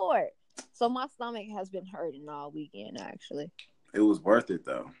 Lord. So my stomach has been hurting all weekend, actually. It was worth it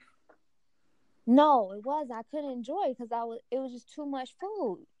though. No, it was. I couldn't enjoy it because it was just too much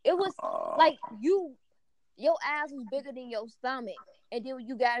food. It was like your ass was bigger than your stomach, and then when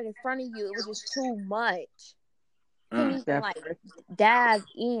you got it in front of you, it was just too much. Couldn't even like dive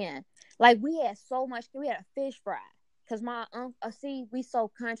in. Like we had so much. We had a fish fry because my uncle. We so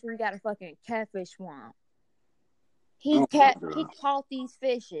country. We got a fucking catfish swamp. He caught these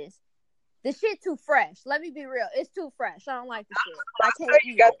fishes. The shit too fresh. Let me be real. It's too fresh. I don't like the shit. I can't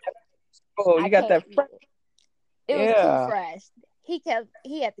eat it. Oh, you got that fresh. It was too fresh. He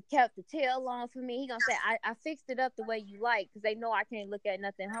had to kept the tail on for me. He gonna say, I fixed it up the way you like because they know I can't look at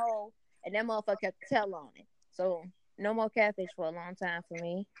nothing whole. And that motherfucker kept the tail on it. So no more catfish for a long time for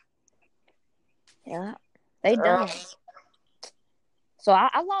me. Yeah. They done. So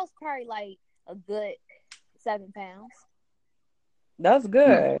I lost probably like a good 7 pounds. That's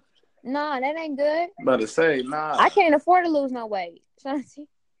good. Nah, that ain't good. But to say, nah. I can't afford to lose no weight. Shanti.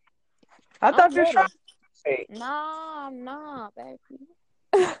 I thought you were trying to say. Nah, I'm not, baby.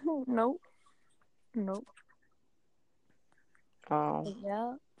 Nope. Oh.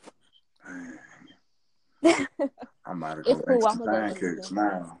 Yeah. I might have go back to pancakes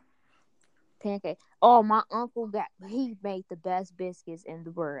now. Pancake. Oh, my uncle he made the best biscuits in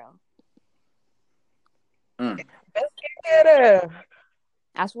the world.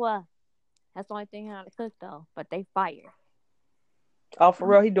 That's what. That's the only thing how to cook though. But they fire. Oh, for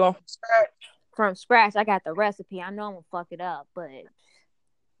real? He doing from scratch? From scratch. I got the recipe. I know I'm gonna fuck it up, but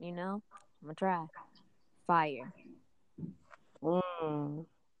I'm gonna try. Fire.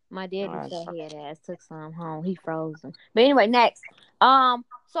 My daddy said he had took some home. He froze them. But anyway, next.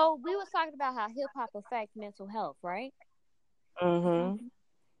 So we was talking about how hip hop affects mental health, right? Mm-hmm.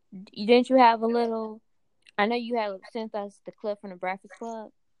 Didn't you have a little? I know you had sent us the clip from the Breakfast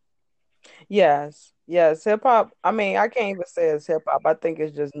Club. Yes. Hip hop. I mean, I can't even say it's hip hop. I think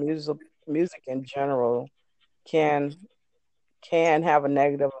it's just music in general can have a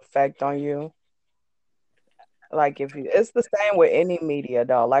negative effect on you. Like it's the same with any media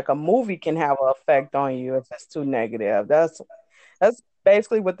though. Like a movie can have an effect on you if it's too negative. That's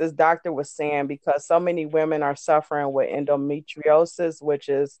basically what this doctor was saying, because so many women are suffering with endometriosis, which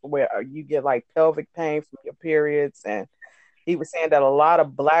is where you get like pelvic pain from your periods. And he was saying that a lot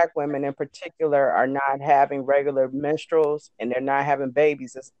of Black women in particular are not having regular menstruals and they're not having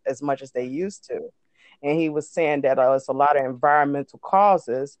babies as much as they used to. And he was saying that it's a lot of environmental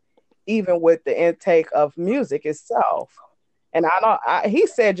causes, even with the intake of music itself. And he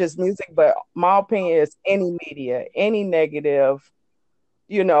said just music, but my opinion is any media, any negative,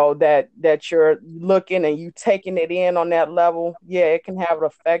 that you're looking and you taking it in on that level, yeah, it can have an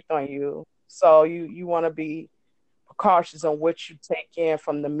effect on you. So you want to be cautious on what you take in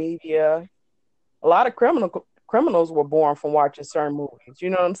from the media. A lot of criminals were born from watching certain movies.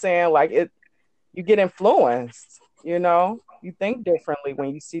 You know what I'm saying? Like you get influenced. You think differently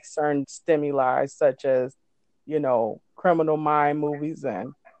when you see certain stimuli, such as Criminal Mind movies,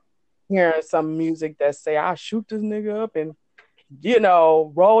 and hearing some music that say I'll shoot this nigga up and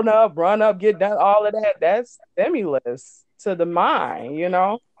roll up, run up, get done, all of that. That's stimulus to the mind.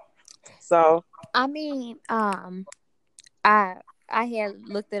 So I mean, I had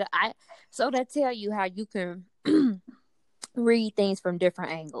looked at so that tell you how you can read things from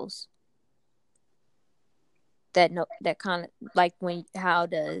different angles. That kind of like how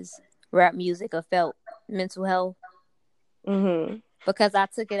does rap music affect mental health? Mm-hmm. Because I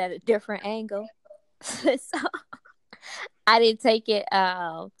took it at a different angle. So I didn't take it.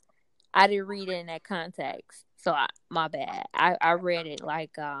 I didn't read it in that context. So my bad. I read it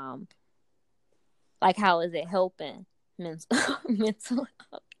like how is it helping mental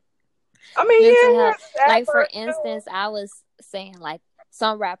health? I mean, mental yeah, health. Like for instance, I was saying like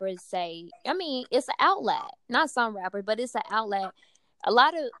some rappers say. I mean, it's an outlet. Not some rappers, but it's an outlet. A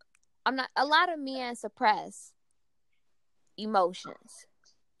lot of men suppress emotions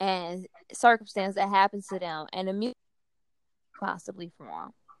and circumstances that happen to them, and the music possibly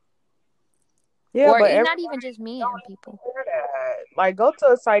form. Yeah, or but it's not even just men, people. Like, go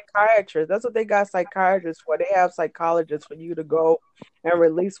to a psychiatrist. That's what they got psychiatrists for. They have psychologists for you to go and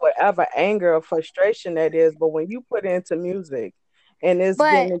release whatever anger or frustration that is. But when you put it into music and it's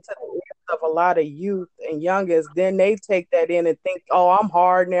getting into the ears of a lot of youth and youngest, then they take that in and think, oh, I'm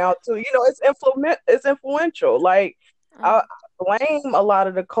hard now too. It's influential. Like, I blame a lot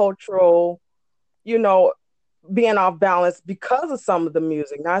of the cultural, being off balance because of some of the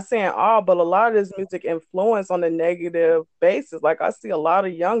music. Not saying all, but a lot of this music influence on a negative basis. Like, I see a lot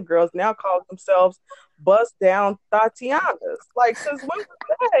of young girls now call themselves bust down Tatianas. Like, since when was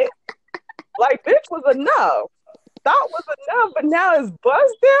that? Like, bitch was enough. Thought was enough, but now it's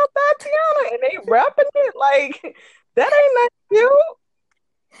bust down Tatiana and they rapping it. Like, that ain't not cute.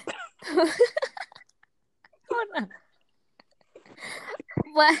 Hold on.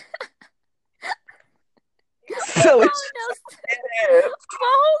 What? Silly. Who's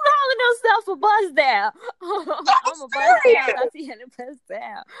calling themselves a buzz down? I'm a buzz down. I see you buzz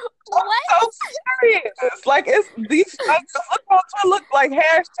down. What? I'm so serious. Like, it's these look like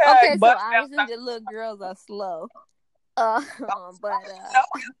hashtag. Okay, so obviously the little girls are slow. But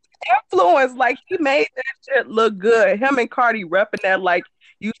influence, like, he made that shit look good. Him and Cardi repping that like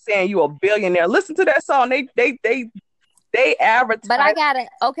you saying you a billionaire. Listen to that song. They advertise. But I gotta.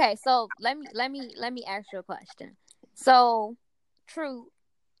 Okay, so let me ask you a question. So, True,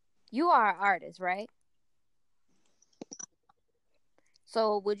 you are an artist, right?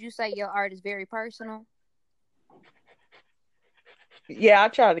 So, would you say your art is very personal? Yeah, I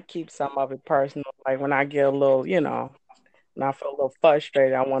try to keep some of it personal. Like, when I get a little, when I feel a little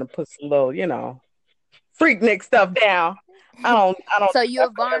frustrated, I want to put some little, freaknik stuff down. I don't. So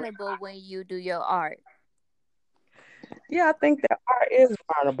you're vulnerable when you do your art. Yeah, I think that art is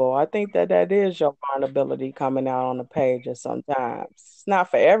vulnerable. I think that is your vulnerability coming out on the pages sometimes. It's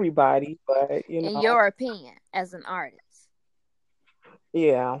not for everybody, but, In your opinion, as an artist.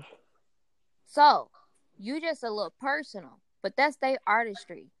 Yeah. So, you just a little personal, but that's their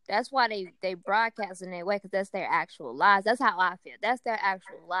artistry. That's why they broadcast in that way, because that's their actual lives. That's how I feel. That's their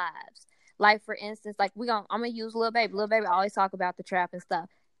actual lives. Like, for instance, like I'm gonna use Lil Baby. Lil Baby always talk about the trap and stuff.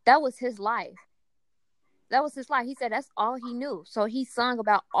 That was his life. That was his life. He said that's all he knew. So he sung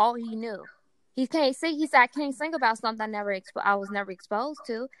about all he knew. He can't sing. He said I can't sing about something I was never exposed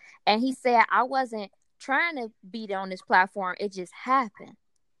to. And he said I wasn't trying to be on this platform. It just happened.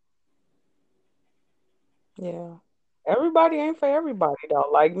 Yeah. Everybody ain't for everybody though.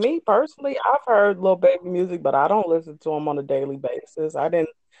 Like, me personally, I've heard Lil Baby music, but I don't listen to him on a daily basis. I didn't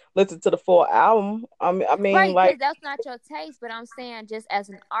listen to the full album. I mean, right, like, that's not your taste, but I'm saying just as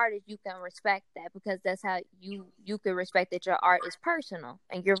an artist, you can respect that, because that's how you can respect that your art is personal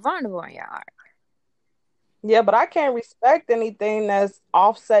and you're vulnerable in your art. Yeah, but I can't respect anything that's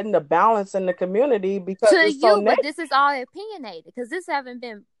offsetting the balance in the community because To it's so you, but negative. this is all opinionated because this haven't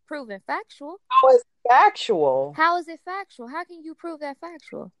been proven factual. It's factual. How is it factual? How can you prove that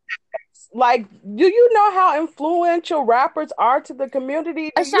factual? Like, do you know how influential rappers are to the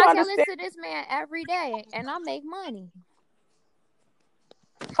community? Do you Ashanti, I understand? listen to this man every day, and I make money.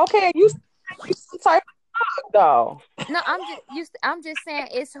 Okay, and you some type of dog, though. No, I'm just saying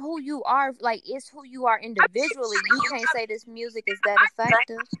it's who you are. Like it's who you are individually. You can't say this music is that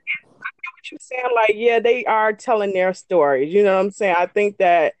effective. What you saying? Like, yeah, they are telling their stories. You know what I'm saying? I think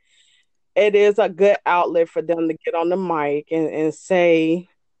that it is a good outlet for them to get on the mic and say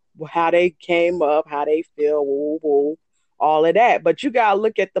how they came up, how they feel, woo, woo, all of that. But you got to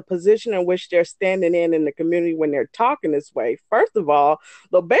look at the position in which they're standing in the community when they're talking this way. First of all,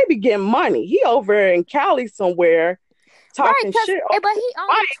 the baby getting money. He over in Cali somewhere Right, talking cause shit. but he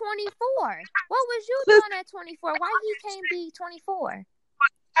only Mic. 24. What was you Listen, doing at 24? Why he can't be 24?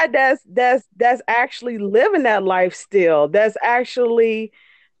 that's actually living that life still. That's actually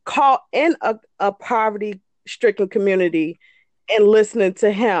caught in a poverty stricken community and listening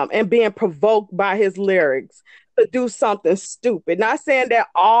to him and being provoked by his lyrics to do something stupid. Not saying that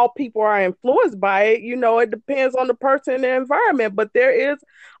all people are influenced by it, it depends on the person and the environment, but there is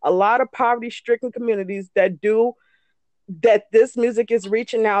a lot of poverty stricken communities that this music is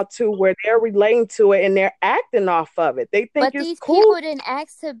reaching out to where they're relating to it and they're acting off of it. They think But it's these cool. people didn't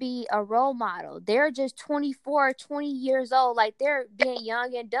ask to be a role model. They're just 24, 20 years old. Like they're being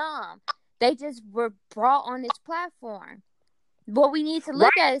young and dumb. They just were brought on this platform. What we need to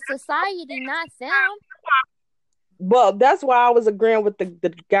look Right. at is society, not them. Well, that's why I was agreeing with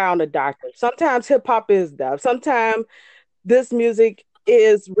the guy on the doctor. Sometimes hip hop is that. Sometimes this music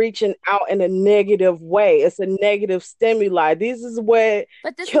is reaching out in a negative way. It's a negative stimuli. This is what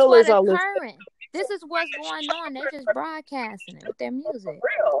But this is what killers are listening occurring. This is what's going on. They just broadcasting it with their for music.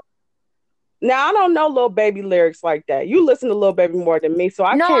 real. Now I don't know Lil Baby lyrics like that. You listen to Lil Baby more than me, so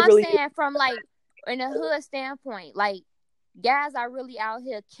I No, can't I'm really. saying from like in a hood standpoint, like guys are really out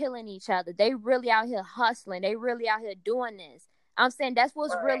here killing each other. They really out here hustling. They really out here doing this. I'm saying that's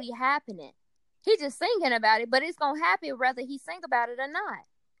what's really happening. He just singing about it, but it's gonna happen whether he sing about it or not.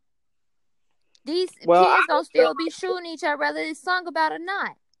 These Well, kids gonna still be shooting each other whether it's sung about or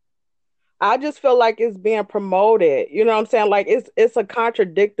not. I just feel like it's being promoted. You know what I'm saying? Like it's a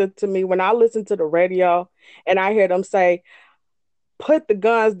contradictor to me when I listen to the radio and I hear them say, "Put the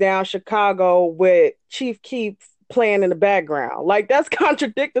guns down, Chicago," with Chief Keef playing in the background. Like that's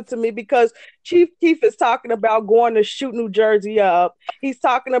contradicted to me because Chief Keef is talking about going to shoot New Jersey up. He's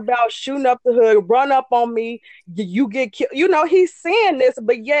talking about shooting up the hood, run up on me, you get killed. He's saying this,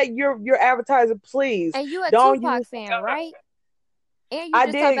 but yet you're advertising, please And you a don't Tupac use. fan, right? And you I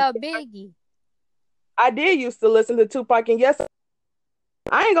just talk did. about Biggie. I did used to listen to Tupac, and yes,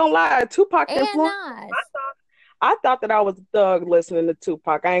 I ain't gonna lie, Tupac And influenced. Nas. I thought that I was a thug listening to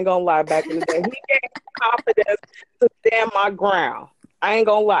Tupac. I ain't gonna lie. Back in the day, he gave me confidence to stand my ground. I ain't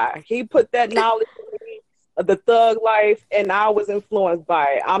gonna lie. He put that knowledge in me of the thug life, and I was influenced by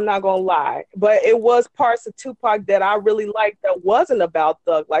it. I'm not gonna lie, but it was parts of Tupac that I really liked that wasn't about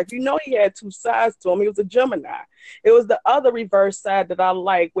thug life. He had two sides to him. He was a Gemini. It was the other reverse side that I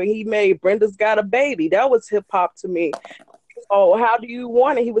like when he made Brenda's Got a Baby. That was hip hop to me. Oh, how do you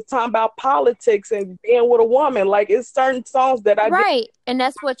want it? He was talking about politics and being with a woman. Like it's certain songs that I did. Right. And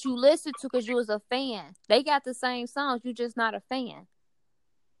that's what you listened to because you was a fan. They got the same songs. You just not a fan.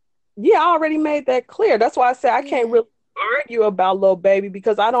 Yeah, I already made that clear. That's why I said I can't Yeah. really argue about Lil Baby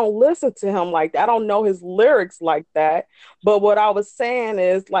because I don't listen to him like that. I don't know his lyrics like that. But what I was saying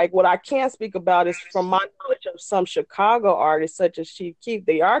is like what I can speak about is from my knowledge of some Chicago artists such as Chief Keef.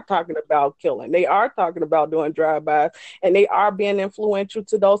 They are talking about killing. They are talking about doing drive-bys, and they are being influential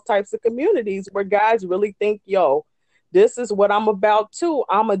to those types of communities where guys really think, yo, this is what I'm about too.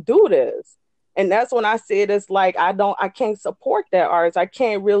 I'ma do this. And that's when I said it's like I can't support that artist. I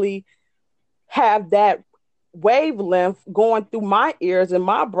can't really have that wavelength going through my ears and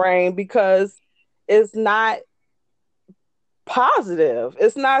my brain because it's not positive.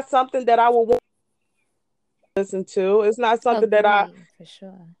 It's not something that I would want to listen to. It's not something that Agree, for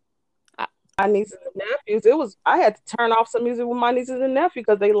sure. my nieces and nephews. I had to turn off some music with my nieces and nephews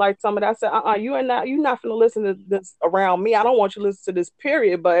because they liked some of that. I said, you're not gonna listen to this around me. I don't want you to listen to this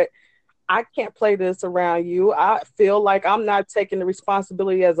period, but I can't play this around you. I feel like I'm not taking the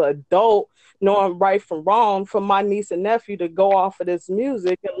responsibility as an adult, knowing right from wrong, for my niece and nephew to go off of this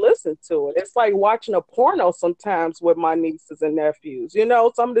music and listen to it. It's like watching a porno sometimes with my nieces and nephews.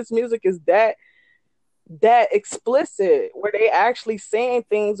 Some of this music is that that explicit where they actually saying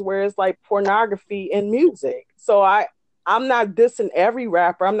things where it's like pornography in music. So I'm not dissing every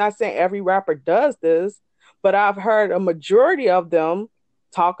rapper. I'm not saying every rapper does this, but I've heard a majority of them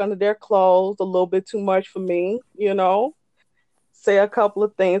talk under their clothes a little bit too much for me, say a couple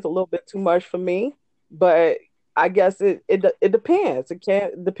of things a little bit too much for me. But I guess it depends.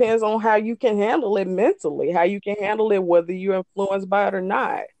 It depends on how you can handle it mentally, how you can handle it, whether you're influenced by it or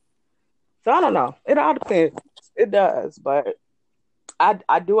not. So I don't know. It all depends. It does, but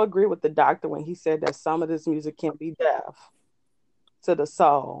I do agree with the doctor when he said that some of this music can be deaf to the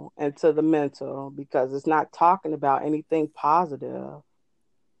soul and to the mental because it's not talking about anything positive.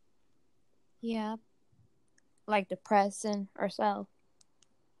 Yeah, like depressing or so.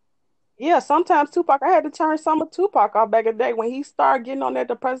 Yeah, sometimes Tupac, I had to turn some of Tupac off back in the day when he started getting on that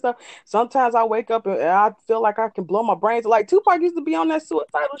depressed stuff. Sometimes I wake up and I feel like I can blow my brains. Like Tupac used to be on that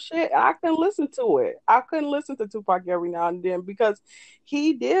suicidal shit, and I couldn't listen to it. I couldn't listen to Tupac every now and then because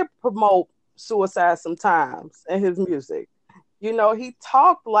he did promote suicide sometimes in his music. He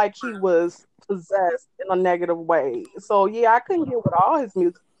talked like he was possessed in a negative way. So yeah, I couldn't get with all his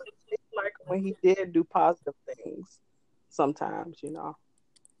music. Like when he did do positive things sometimes.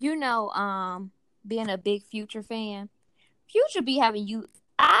 Being a big Future fan, Future be having you.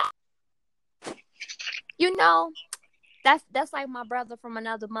 You know, that's like my brother from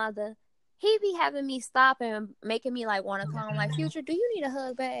another mother. He be having me stop and making me like want to call him like, Future, do you need a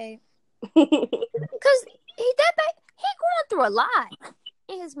hug, babe? Cause he going through a lot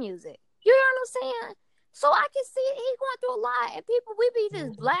in his music. You know what I'm saying? So I can see it. He going through a lot, and people we be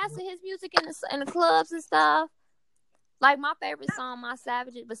just blasting his music in the clubs and stuff. Like my favorite song, my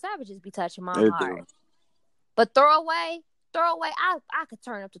Savages, but Savages be touching my heart. But Throwaway, I could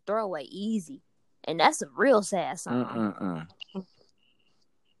turn up to Throwaway easy, and that's a real sad song.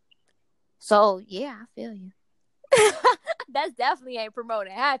 So yeah, I feel you. That's definitely ain't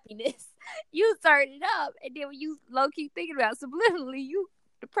promoting happiness. You turn it up, and then when you low key thinking about subliminally, you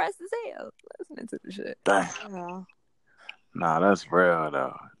depressed as hell listening to the shit. Dang. Yeah. Nah, that's real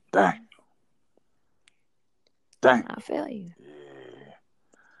though. Dang. I feel you. Yeah.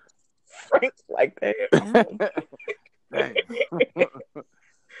 Frank's like that. Dang.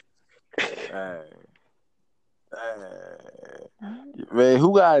 Hey. Man,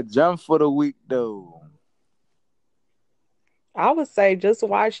 who got jump for the week though? I would say just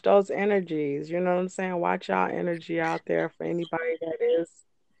watch those energies. You know what I'm saying? Watch y'all energy out there for anybody that is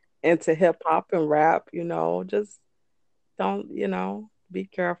into hip hop and rap. Just don't, be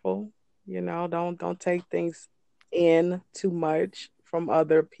careful. Don't take things in too much from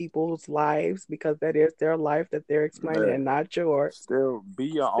other people's lives because that is their life that they're explaining and not yours. Still be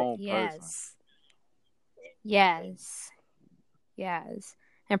your own person. Yes.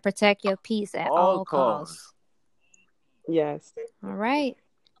 And protect your peace at all costs. Yes. All right.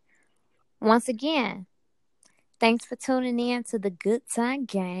 Once again, thanks for tuning in to the Good Time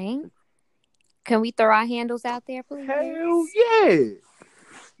Gang. Can we throw our handles out there, please? Hell yeah.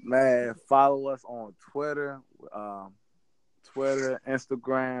 Man, follow us on Twitter,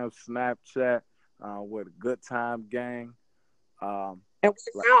 Instagram, Snapchat, with Good Time Gang. And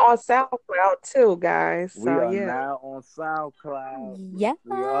we're now on SoundCloud too, guys. We are now on SoundCloud. Yeah.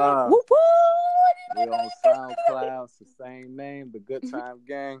 We are. We're on SoundCloud. It's the same name, the Good Time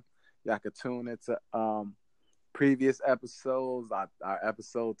Gang. Y'all can tune into previous episodes, our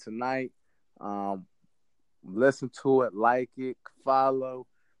episode tonight. Listen to it, like it, follow,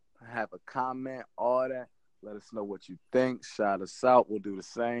 have a comment, all that. Let us know what you think. Shout us out. We'll do the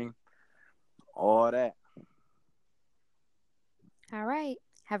same. All that. All right.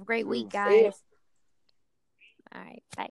 Have a great week, guys. All right. Bye.